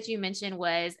piece that you mentioned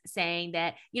was saying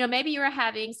that, maybe you're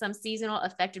having some seasonal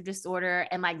affective disorder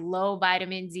and like low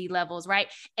vitamin D levels, right?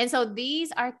 And so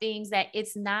these are things that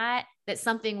it's not that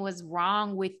something was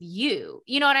wrong with you.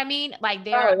 You know what I mean? Like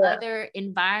there are other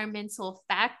environmental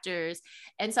factors.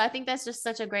 And so I think that's just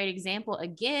such a great example,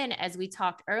 again, as we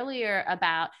talked earlier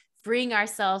about freeing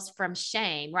ourselves from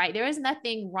shame, right? There is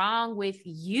nothing wrong with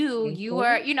you.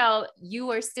 Mm-hmm.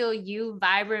 You are still you,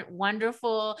 vibrant,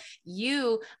 wonderful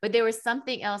you, but there was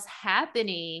something else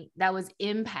happening that was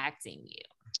impacting you.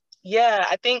 Yeah,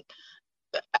 I think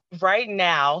right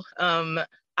now,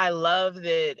 I love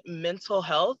that mental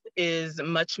health is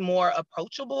much more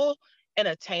approachable and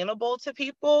attainable to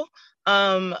people.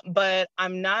 But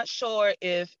I'm not sure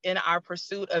if in our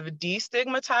pursuit of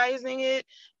destigmatizing it,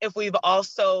 if we've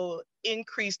also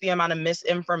increased the amount of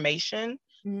misinformation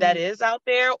that is out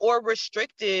there or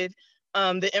restricted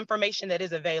the information that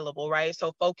is available, right?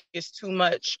 So focus too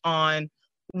much on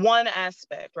one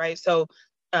aspect, right? So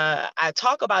I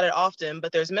talk about it often,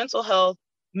 but there's mental health,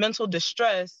 mental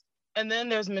distress, and then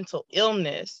there's mental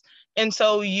illness. And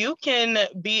so you can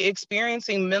be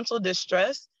experiencing mental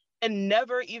distress and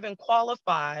never even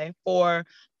qualify for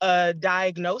a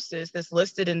diagnosis that's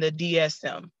listed in the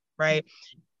DSM, right?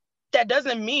 That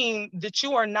doesn't mean that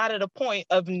you are not at a point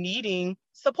of needing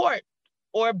support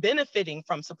or benefiting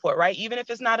from support, right? Even if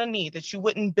it's not a need, that you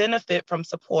wouldn't benefit from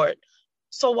support.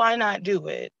 So why not do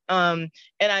it? And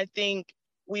I think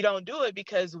we don't do it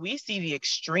because we see the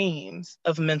extremes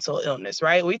of mental illness,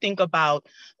 right? We think about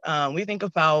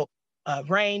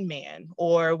Rain Man,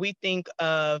 or we think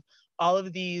of all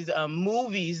of these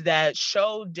movies that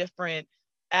show different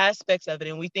aspects of it,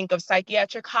 and we think of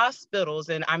psychiatric hospitals.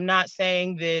 And I'm not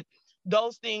saying that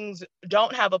those things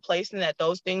don't have a place and that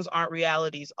those things aren't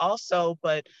realities also,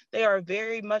 but they are a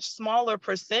very much smaller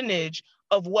percentage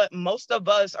of what most of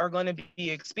us are going to be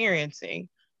experiencing.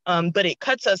 But it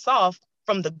cuts us off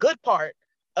from the good part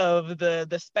of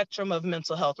the spectrum of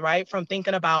mental health, right? From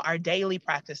thinking about our daily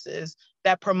practices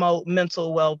that promote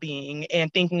mental well-being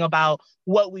and thinking about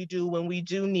what we do when we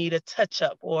do need a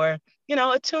touch-up or,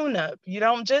 a tune-up. You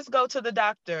don't just go to the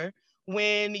doctor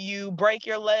when you break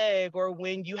your leg or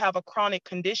when you have a chronic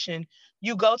condition.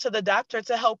 You go to the doctor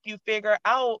to help you figure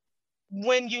out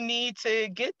when you need to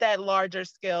get that larger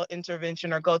scale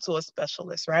intervention or go to a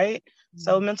specialist, right? Mm-hmm.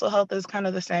 So mental health is kind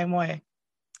of the same way.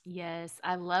 Yes,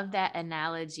 I love that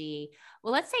analogy.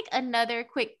 Well, let's take another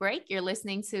quick break. You're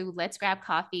listening to Let's Grab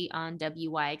Coffee on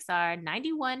WYXR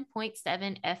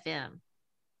 91.7 FM.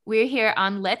 We're here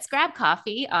on Let's Grab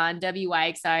Coffee on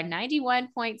WYXR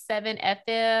 91.7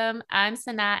 FM. I'm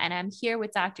Sana, and I'm here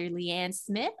with Dr. Leanne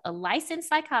Smith, a licensed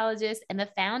psychologist and the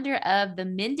founder of The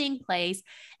Mending Place.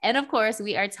 And of course,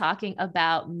 we are talking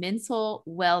about mental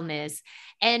wellness.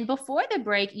 And before the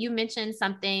break, you mentioned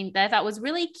something that I thought was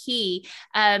really key.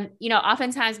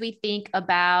 Oftentimes we think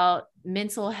about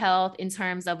mental health in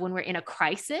terms of when we're in a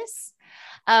crisis.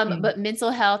 But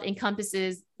mental health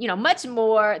encompasses, much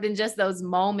more than just those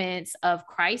moments of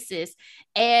crisis.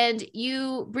 And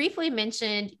you briefly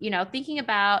mentioned, thinking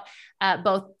about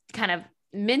both kind of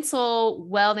mental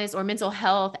wellness or mental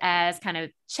health as kind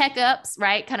of checkups,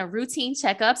 right? Kind of routine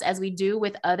checkups as we do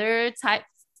with other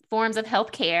forms of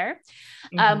healthcare,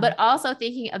 but also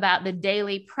thinking about the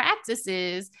daily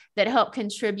practices that help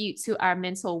contribute to our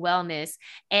mental wellness.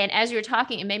 And as you're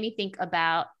talking, it made me think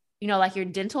about like your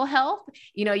dental health,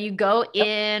 you go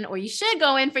in, or you should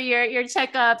go in for your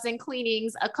checkups and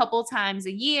cleanings a couple times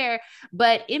a year.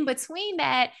 But in between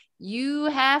that, you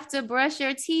have to brush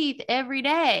your teeth every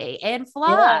day and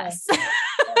floss. Yeah.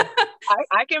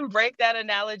 I can break that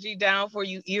analogy down for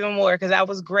you even more because that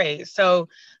was great. So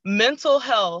mental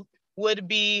health would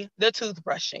be the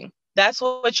toothbrushing. That's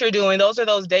what you're doing. Those are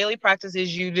those daily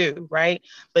practices you do, right?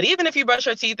 But even if you brush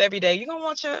your teeth every day, you're going to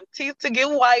want your teeth to get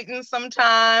whitened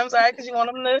sometimes, right? Because you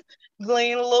want them to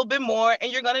glean a little bit more.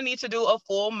 And you're going to need to do a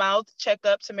full mouth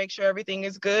checkup to make sure everything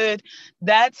is good.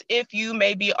 That's if you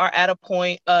maybe are at a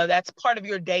point, that's part of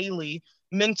your daily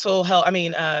dental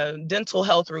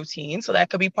health routine. So that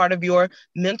could be part of your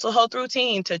mental health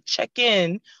routine to check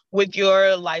in with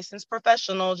your licensed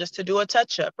professional just to do a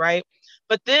touch up, right?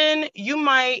 But then you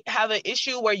might have an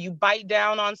issue where you bite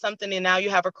down on something and now you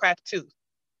have a cracked tooth.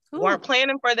 Ooh. You weren't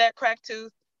planning for that cracked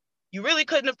tooth. You really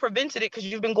couldn't have prevented it because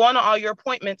you've been going to all your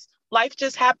appointments. Life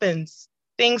just happens.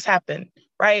 Things happen,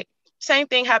 right? Same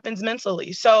thing happens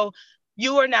mentally. So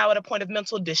you are now at a point of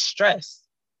mental distress.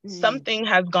 Something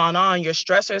has gone on, your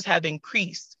stressors have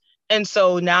increased. And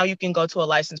so now you can go to a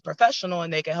licensed professional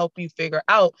and they can help you figure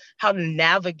out how to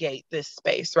navigate this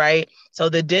space, right? So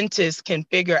the dentist can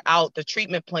figure out the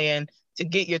treatment plan to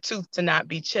get your tooth to not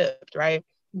be chipped, right?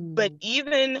 But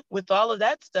even with all of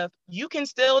that stuff, you can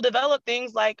still develop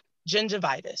things like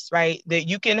gingivitis, right? That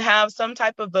you can have some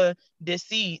type of a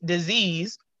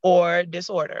disease or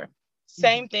disorder.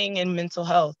 Same thing in mental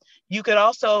health. You could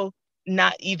also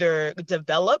not either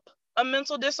develop a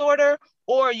mental disorder,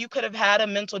 or you could have had a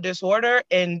mental disorder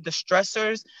and the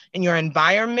stressors in your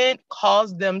environment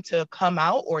caused them to come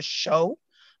out or show.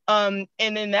 And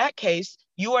in that case,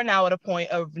 you are now at a point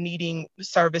of needing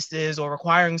services or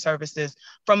requiring services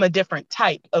from a different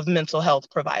type of mental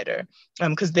health provider,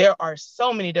 because there are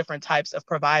so many different types of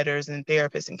providers and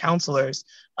therapists and counselors.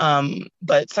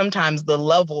 But sometimes the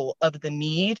level of the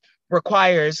need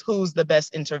requires who's the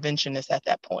best interventionist at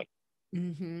that point.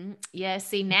 Yeah.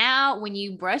 See, now when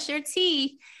you brush your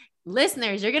teeth,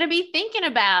 listeners, you're going to be thinking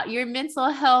about your mental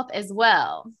health as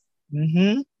well.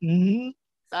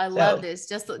 So I love this.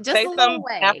 Just a little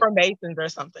way. Affirmations or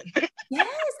something. Yes.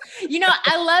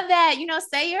 I love that.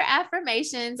 Say your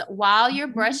affirmations while you're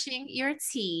brushing your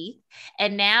teeth.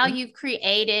 And now you've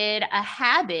created a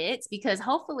habit, because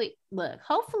hopefully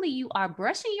you are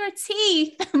brushing your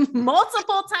teeth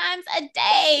multiple times a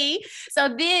day. So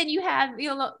then you have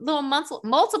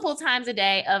multiple times a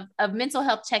day of mental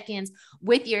health check-ins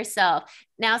with yourself.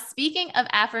 Now, speaking of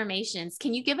affirmations,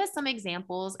 can you give us some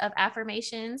examples of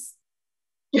affirmations?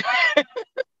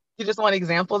 You just want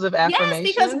examples of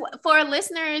affirmations? Yes, because for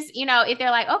listeners, if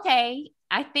they're like, okay,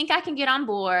 I think I can get on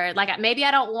board. Like maybe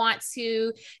I don't want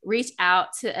to reach out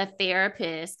to a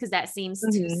therapist because that seems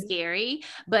too scary,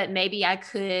 but maybe I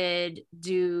could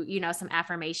do, some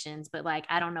affirmations, but like,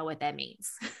 I don't know what that means.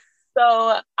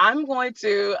 So I'm going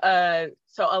to,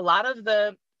 so a lot of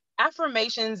the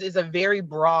affirmations is a very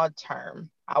broad term.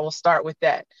 I will start with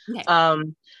that. Okay.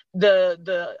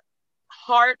 The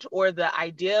heart or the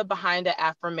idea behind the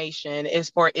affirmation is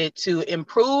for it to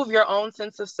improve your own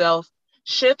sense of self,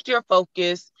 shift your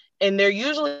focus, and they're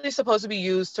usually supposed to be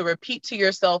used to repeat to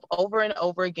yourself over and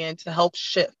over again to help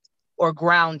shift or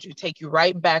ground you, take you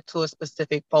right back to a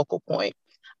specific focal point.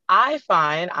 I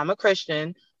find, I'm a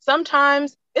Christian,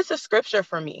 sometimes it's a scripture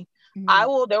for me.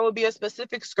 There will be a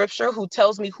specific scripture who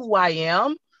tells me who I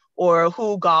am or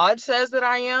who God says that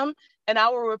I am, and I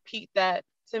will repeat that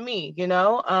to me,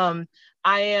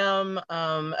 I am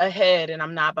ahead and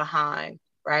I'm not behind,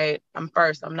 right? I'm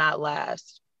first, I'm not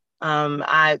last.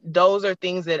 Those are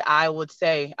things that I would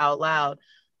say out loud.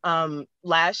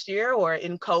 Last year or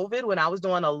in COVID, when I was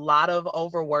doing a lot of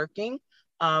overworking,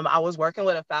 I was working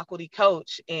with a faculty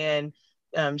coach, and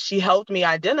She helped me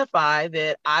identify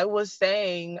that I was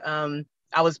saying,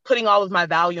 I was putting all of my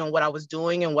value on what I was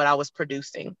doing and what I was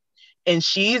producing. And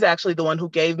she's actually the one who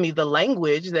gave me the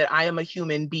language that I am a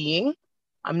human being.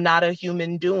 I'm not a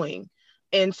human doing.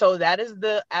 And so that is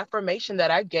the affirmation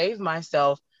that I gave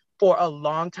myself for a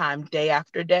long time, day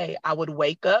after day. I would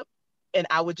wake up and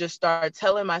I would just start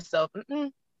telling myself,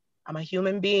 I'm a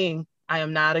human being. I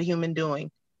am not a human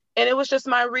doing. And it was just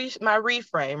my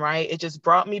reframe, right? It just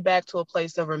brought me back to a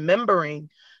place of remembering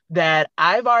that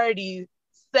I've already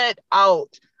set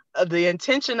out the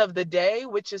intention of the day,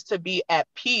 which is to be at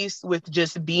peace with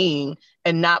just being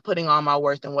and not putting on my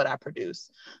worth in what I produce.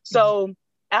 So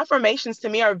affirmations to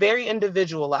me are very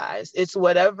individualized. It's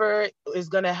whatever is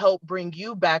going to help bring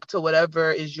you back to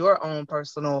whatever is your own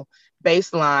personal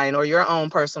baseline or your own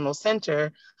personal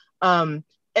center. And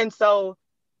so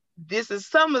this is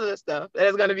some of the stuff that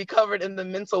is going to be covered in the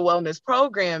mental wellness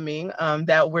programming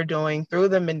that we're doing through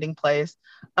the Mending Place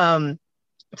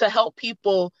to help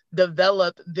people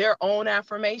develop their own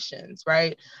affirmations,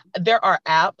 right? There are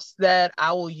apps that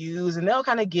I will use and they'll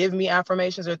kind of give me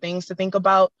affirmations or things to think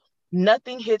about.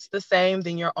 Nothing hits the same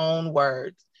than your own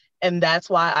words. And that's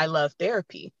why I love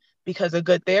therapy, because a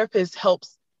good therapist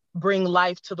helps bring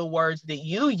life to the words that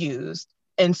you use.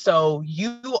 And so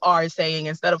you are saying,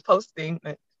 instead of posting,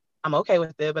 I'm okay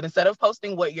with it, but instead of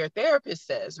posting what your therapist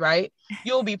says, right,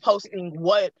 you'll be posting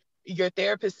what your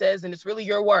therapist says, and it's really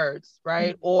your words,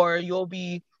 right? Or you'll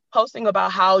be posting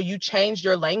about how you changed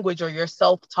your language or your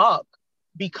self-talk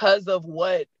because of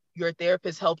what your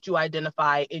therapist helped you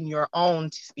identify in your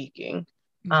own speaking.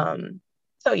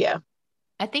 So yeah.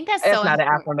 I think that's not an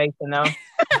affirmation though.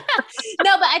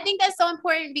 No, but I think that's so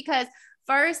important because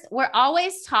first, we're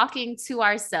always talking to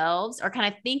ourselves or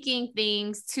kind of thinking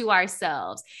things to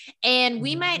ourselves. And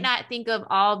we might not think of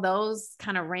all those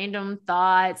kind of random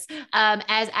thoughts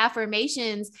as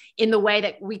affirmations in the way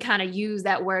that we kind of use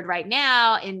that word right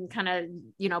now in kind of,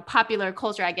 popular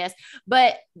culture, I guess.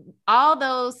 But all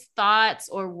those thoughts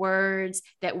or words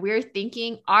that we're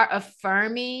thinking are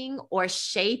affirming or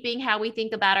shaping how we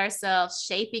think about ourselves,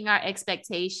 shaping our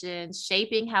expectations,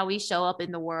 shaping how we show up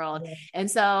in the world. Yeah.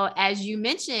 And so, as you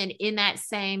mentioned, in that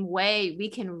same way, we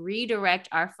can redirect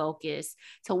our focus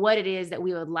to what it is that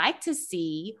we would like to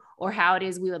see, or how it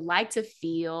is we would like to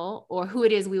feel, or who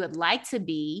it is we would like to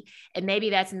be. And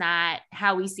maybe that's not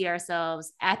how we see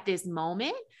ourselves at this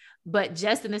moment, but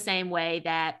just in the same way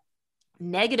that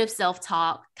negative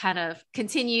self-talk kind of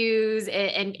continues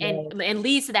and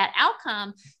leads to that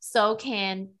outcome, so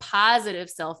can positive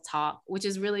self-talk, which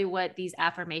is really what these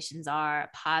affirmations are: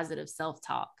 positive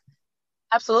self-talk.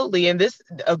 Absolutely. And this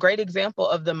a great example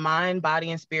of the mind,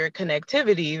 body, and spirit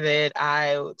connectivity that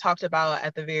I talked about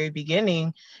at the very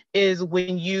beginning is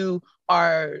when you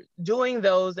are doing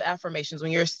those affirmations,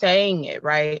 when you're saying it,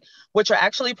 right? What you're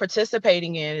actually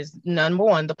participating in is, number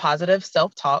one, the positive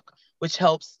self-talk, which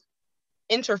helps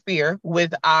interfere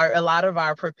with a lot of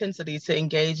our propensity to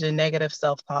engage in negative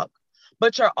self-talk.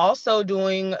 But you're also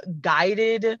doing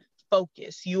guided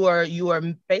focus. You are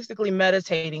basically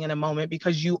meditating in a moment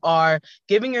because you are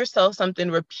giving yourself something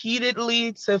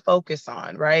repeatedly to focus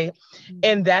on, right? Mm-hmm.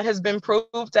 And that has been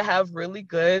proved to have really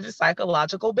good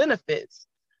psychological benefits.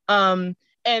 And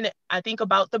I think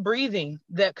about the breathing,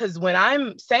 that because when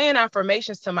I'm saying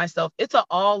affirmations to myself, it's an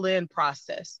all-in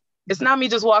process. It's not me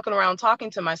just walking around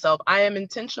talking to myself. I am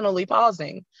intentionally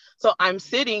pausing. So I'm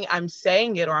sitting, I'm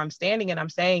saying it, or I'm standing and I'm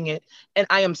saying it, and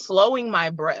I am slowing my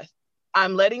breath.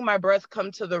 I'm letting my breath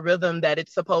come to the rhythm that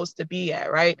it's supposed to be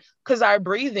at, right? Because our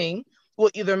breathing will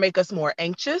either make us more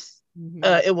anxious,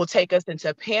 it will take us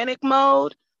into panic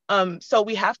mode. So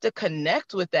we have to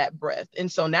connect with that breath. And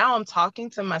so now I'm talking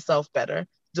to myself better,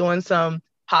 doing some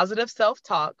positive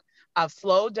self-talk. I've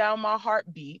slowed down my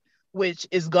heartbeat, which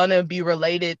is going to be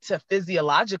related to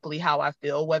physiologically how I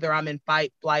feel, whether I'm in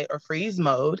fight, flight, or freeze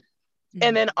mode.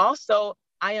 And then also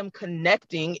I am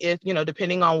connecting, if,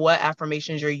 depending on what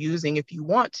affirmations you're using, if you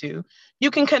want to,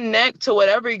 you can connect to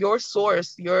whatever your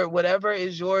source, whatever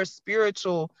is your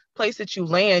spiritual place that you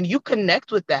land, you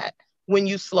connect with that when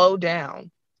you slow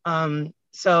down.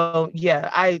 So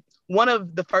yeah, one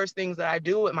of the first things that I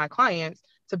do with my clients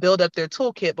to build up their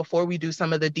toolkit before we do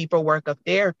some of the deeper work of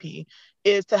therapy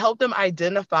is to help them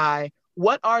identify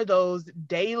what are those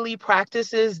daily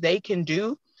practices they can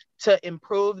do to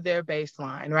improve their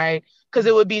baseline, right? Because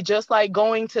it would be just like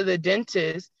going to the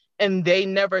dentist and they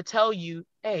never tell you,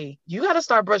 hey, you got to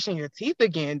start brushing your teeth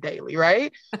again daily,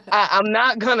 right?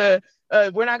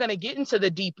 we're not going to get into the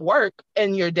deep work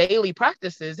and your daily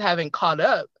practices haven't caught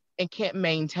up and can't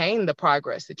maintain the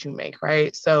progress that you make,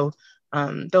 right? So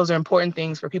those are important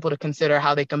things for people to consider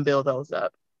how they can build those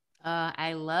up.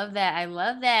 I love that. I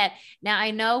love that. Now,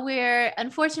 I know we're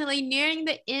unfortunately nearing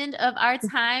the end of our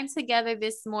time together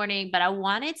this morning, but I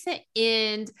wanted to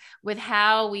end with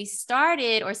how we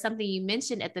started, or something you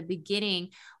mentioned at the beginning,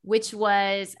 which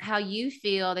was how you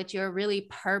feel that you're really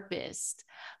purposed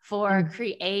for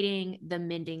creating the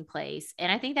Mending Place.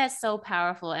 And I think that's so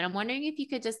powerful. And I'm wondering if you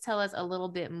could just tell us a little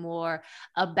bit more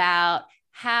about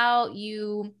how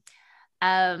you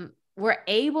we're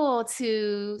able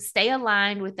to stay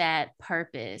aligned with that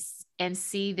purpose and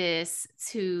see this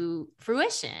to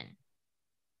fruition.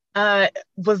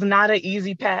 Was not an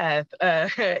easy path.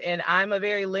 And I'm a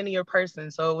very linear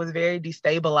person, so it was very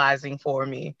destabilizing for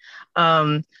me.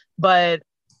 But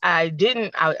I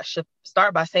should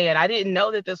start by saying I didn't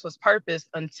know that this was purpose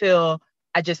until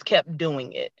I just kept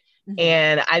doing it. Mm-hmm.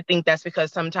 And I think that's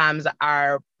because sometimes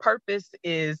our purpose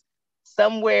is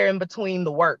somewhere in between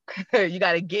the work. You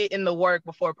got to get in the work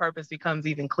before purpose becomes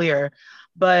even clearer.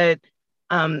 But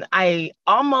I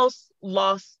almost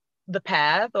lost the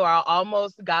path, or I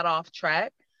almost got off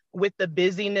track with the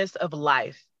busyness of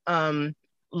life.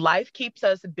 Life keeps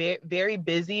us very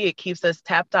busy. It keeps us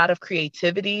tapped out of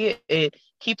creativity. It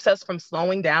keeps us from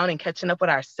slowing down and catching up with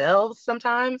ourselves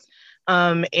sometimes.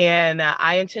 And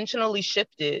I intentionally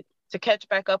shifted to catch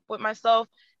back up with myself.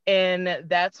 And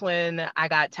that's when I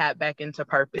got tapped back into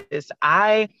purpose.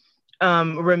 I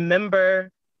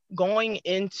remember going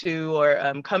into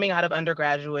or coming out of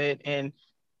undergraduate, and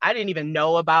I didn't even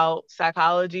know about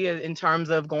psychology in terms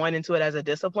of going into it as a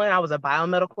discipline. I was a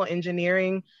biomedical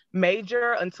engineering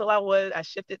major until I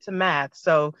shifted to math.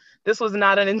 So this was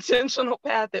not an intentional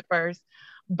path at first.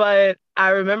 But I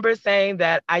remember saying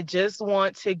that I just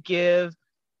want to give,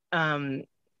 at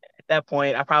that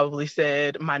point, I probably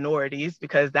said minorities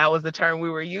because that was the term we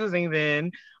were using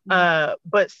then,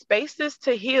 but spaces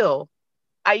to heal.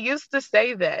 I used to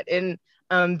say that. And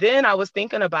then I was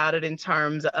thinking about it in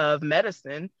terms of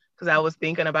medicine, because I was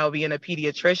thinking about being a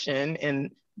pediatrician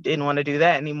and didn't want to do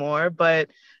that anymore. But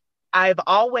I've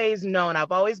always known,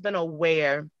 I've always been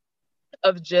aware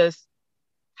of just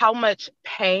how much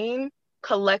pain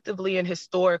collectively and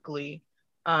historically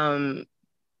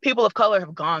people of color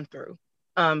have gone through,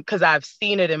 because I've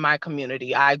seen it in my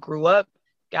community. I grew up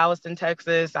Galveston,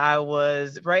 Texas. I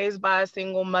was raised by a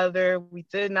single mother. We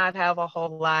did not have a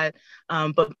whole lot,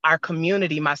 but our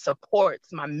community, my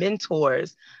supports, my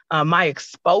mentors, my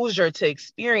exposure to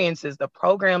experiences, the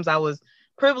programs I was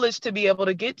privileged to be able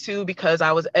to get to because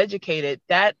I was educated,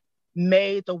 that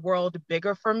made the world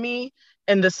bigger for me.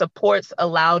 And the supports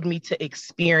allowed me to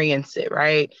experience it,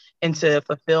 right? And to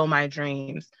fulfill my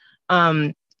dreams.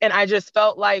 And I just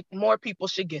felt like more people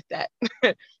should get that.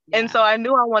 And so I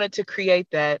knew I wanted to create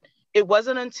that. It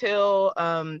wasn't until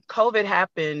COVID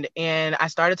happened and I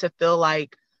started to feel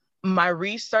like my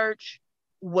research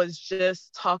was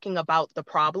just talking about the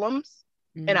problems,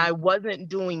 and I wasn't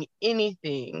doing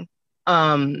anything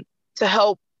to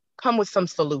help come with some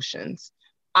solutions.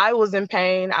 I was in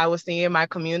pain. I was seeing my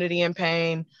community in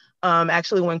pain.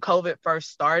 Actually, when COVID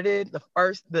first started,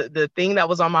 the thing that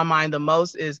was on my mind the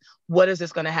most is, what is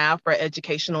this going to have for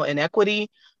educational inequity?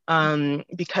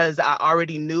 Because I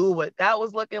already knew what that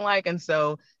was looking like. And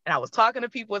I was talking to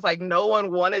people, it's like no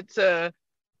one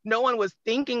was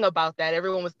thinking about that.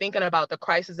 Everyone was thinking about the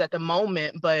crisis at the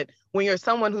moment. But when you're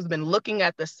someone who's been looking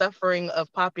at the suffering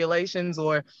of populations,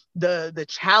 or the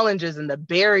challenges and the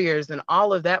barriers and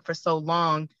all of that for so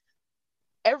long,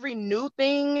 every new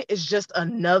thing is just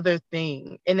another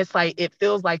thing. And it's like, it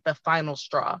feels like the final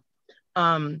straw.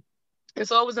 And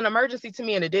so it was an emergency to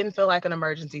me, and it didn't feel like an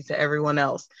emergency to everyone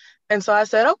else. And so I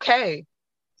said, okay,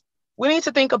 we need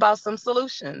to think about some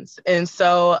solutions. And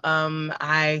so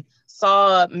I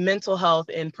saw mental health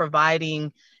in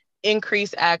providing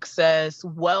increased access,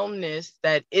 wellness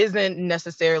that isn't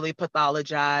necessarily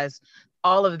pathologized.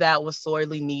 All of that was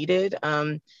sorely needed.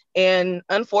 And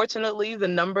unfortunately, the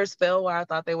numbers fell where I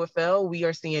thought they would fail. We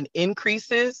are seeing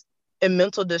increases in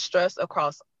mental distress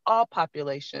across all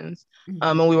populations.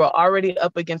 And we were already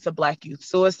up against a Black youth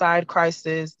suicide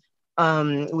crisis.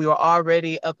 We were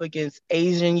already up against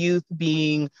Asian youth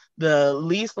being the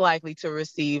least likely to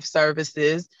receive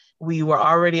services. We were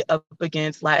already up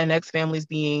against Latinx families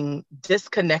being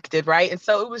disconnected, right? And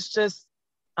so it was just,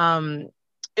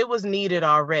 it was needed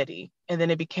already. And then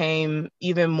it became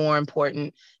even more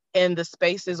important. And the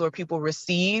spaces where people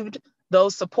received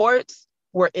those supports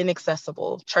were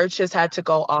inaccessible. Churches had to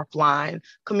go offline.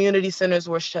 Community centers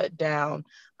were shut down.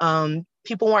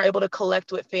 People weren't able to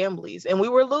collect with families, and we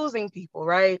were losing people,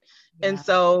 right? Yeah. And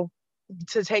so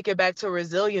to take it back to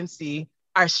resiliency,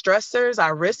 our stressors,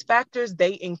 our risk factors,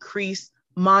 they increase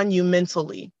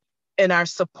monumentally, and our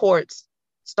supports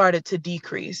started to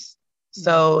decrease.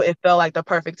 So it felt like the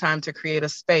perfect time to create a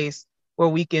space where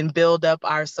we can build up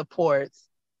our supports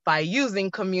by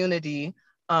using community,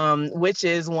 which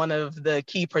is one of the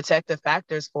key protective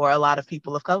factors for a lot of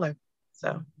people of color.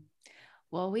 So.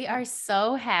 Well, we are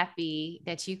so happy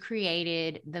that you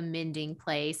created the Mending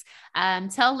Place.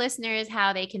 Tell listeners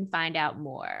how they can find out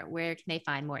more. Where can they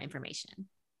find more information?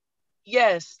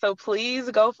 Yes, so please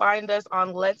go find us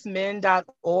on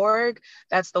letsmend.org.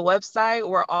 That's the website.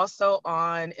 We're also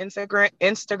on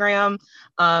Instagram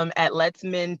at Let's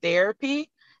Mend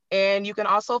Therapy. And you can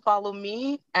also follow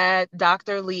me at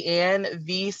Dr. Leanne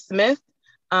V. Smith,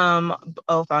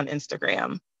 both on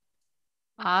Instagram.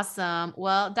 Awesome.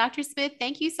 Well, Dr. Smith,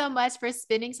 thank you so much for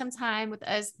spending some time with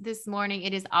us this morning.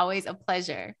 It is always a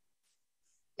pleasure.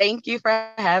 Thank you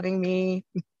for having me.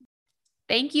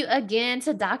 Thank you again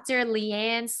to Dr.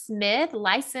 Leanne Smith,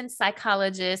 licensed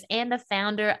psychologist and the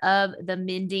founder of The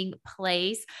Mending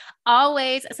Place.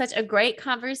 Always such a great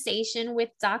conversation with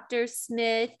Dr.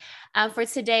 Smith. For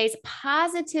today's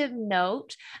positive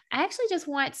note, I actually just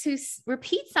want to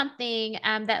repeat something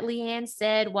that Leanne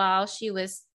said while she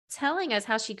was telling us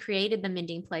how she created The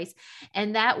Mending Place.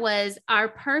 And that was, our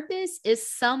purpose is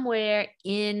somewhere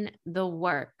in the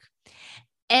work.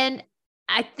 And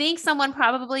I think someone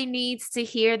probably needs to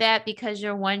hear that, because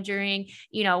you're wondering,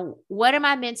 what am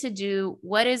I meant to do?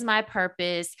 What is my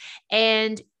purpose?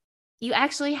 And you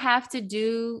actually have to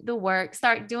do the work,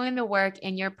 start doing the work,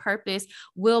 and your purpose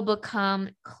will become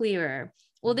clearer.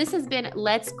 Well, this has been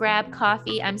Let's Grab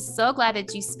Coffee. I'm so glad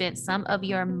that you spent some of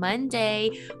your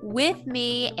Monday with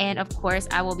me. And of course,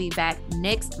 I will be back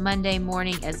next Monday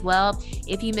morning as well.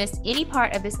 If you missed any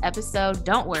part of this episode,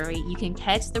 don't worry. You can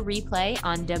catch the replay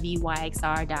on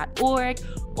wyxr.org,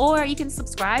 or you can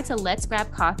subscribe to Let's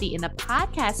Grab Coffee in the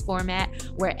podcast format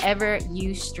wherever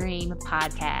you stream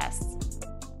podcasts.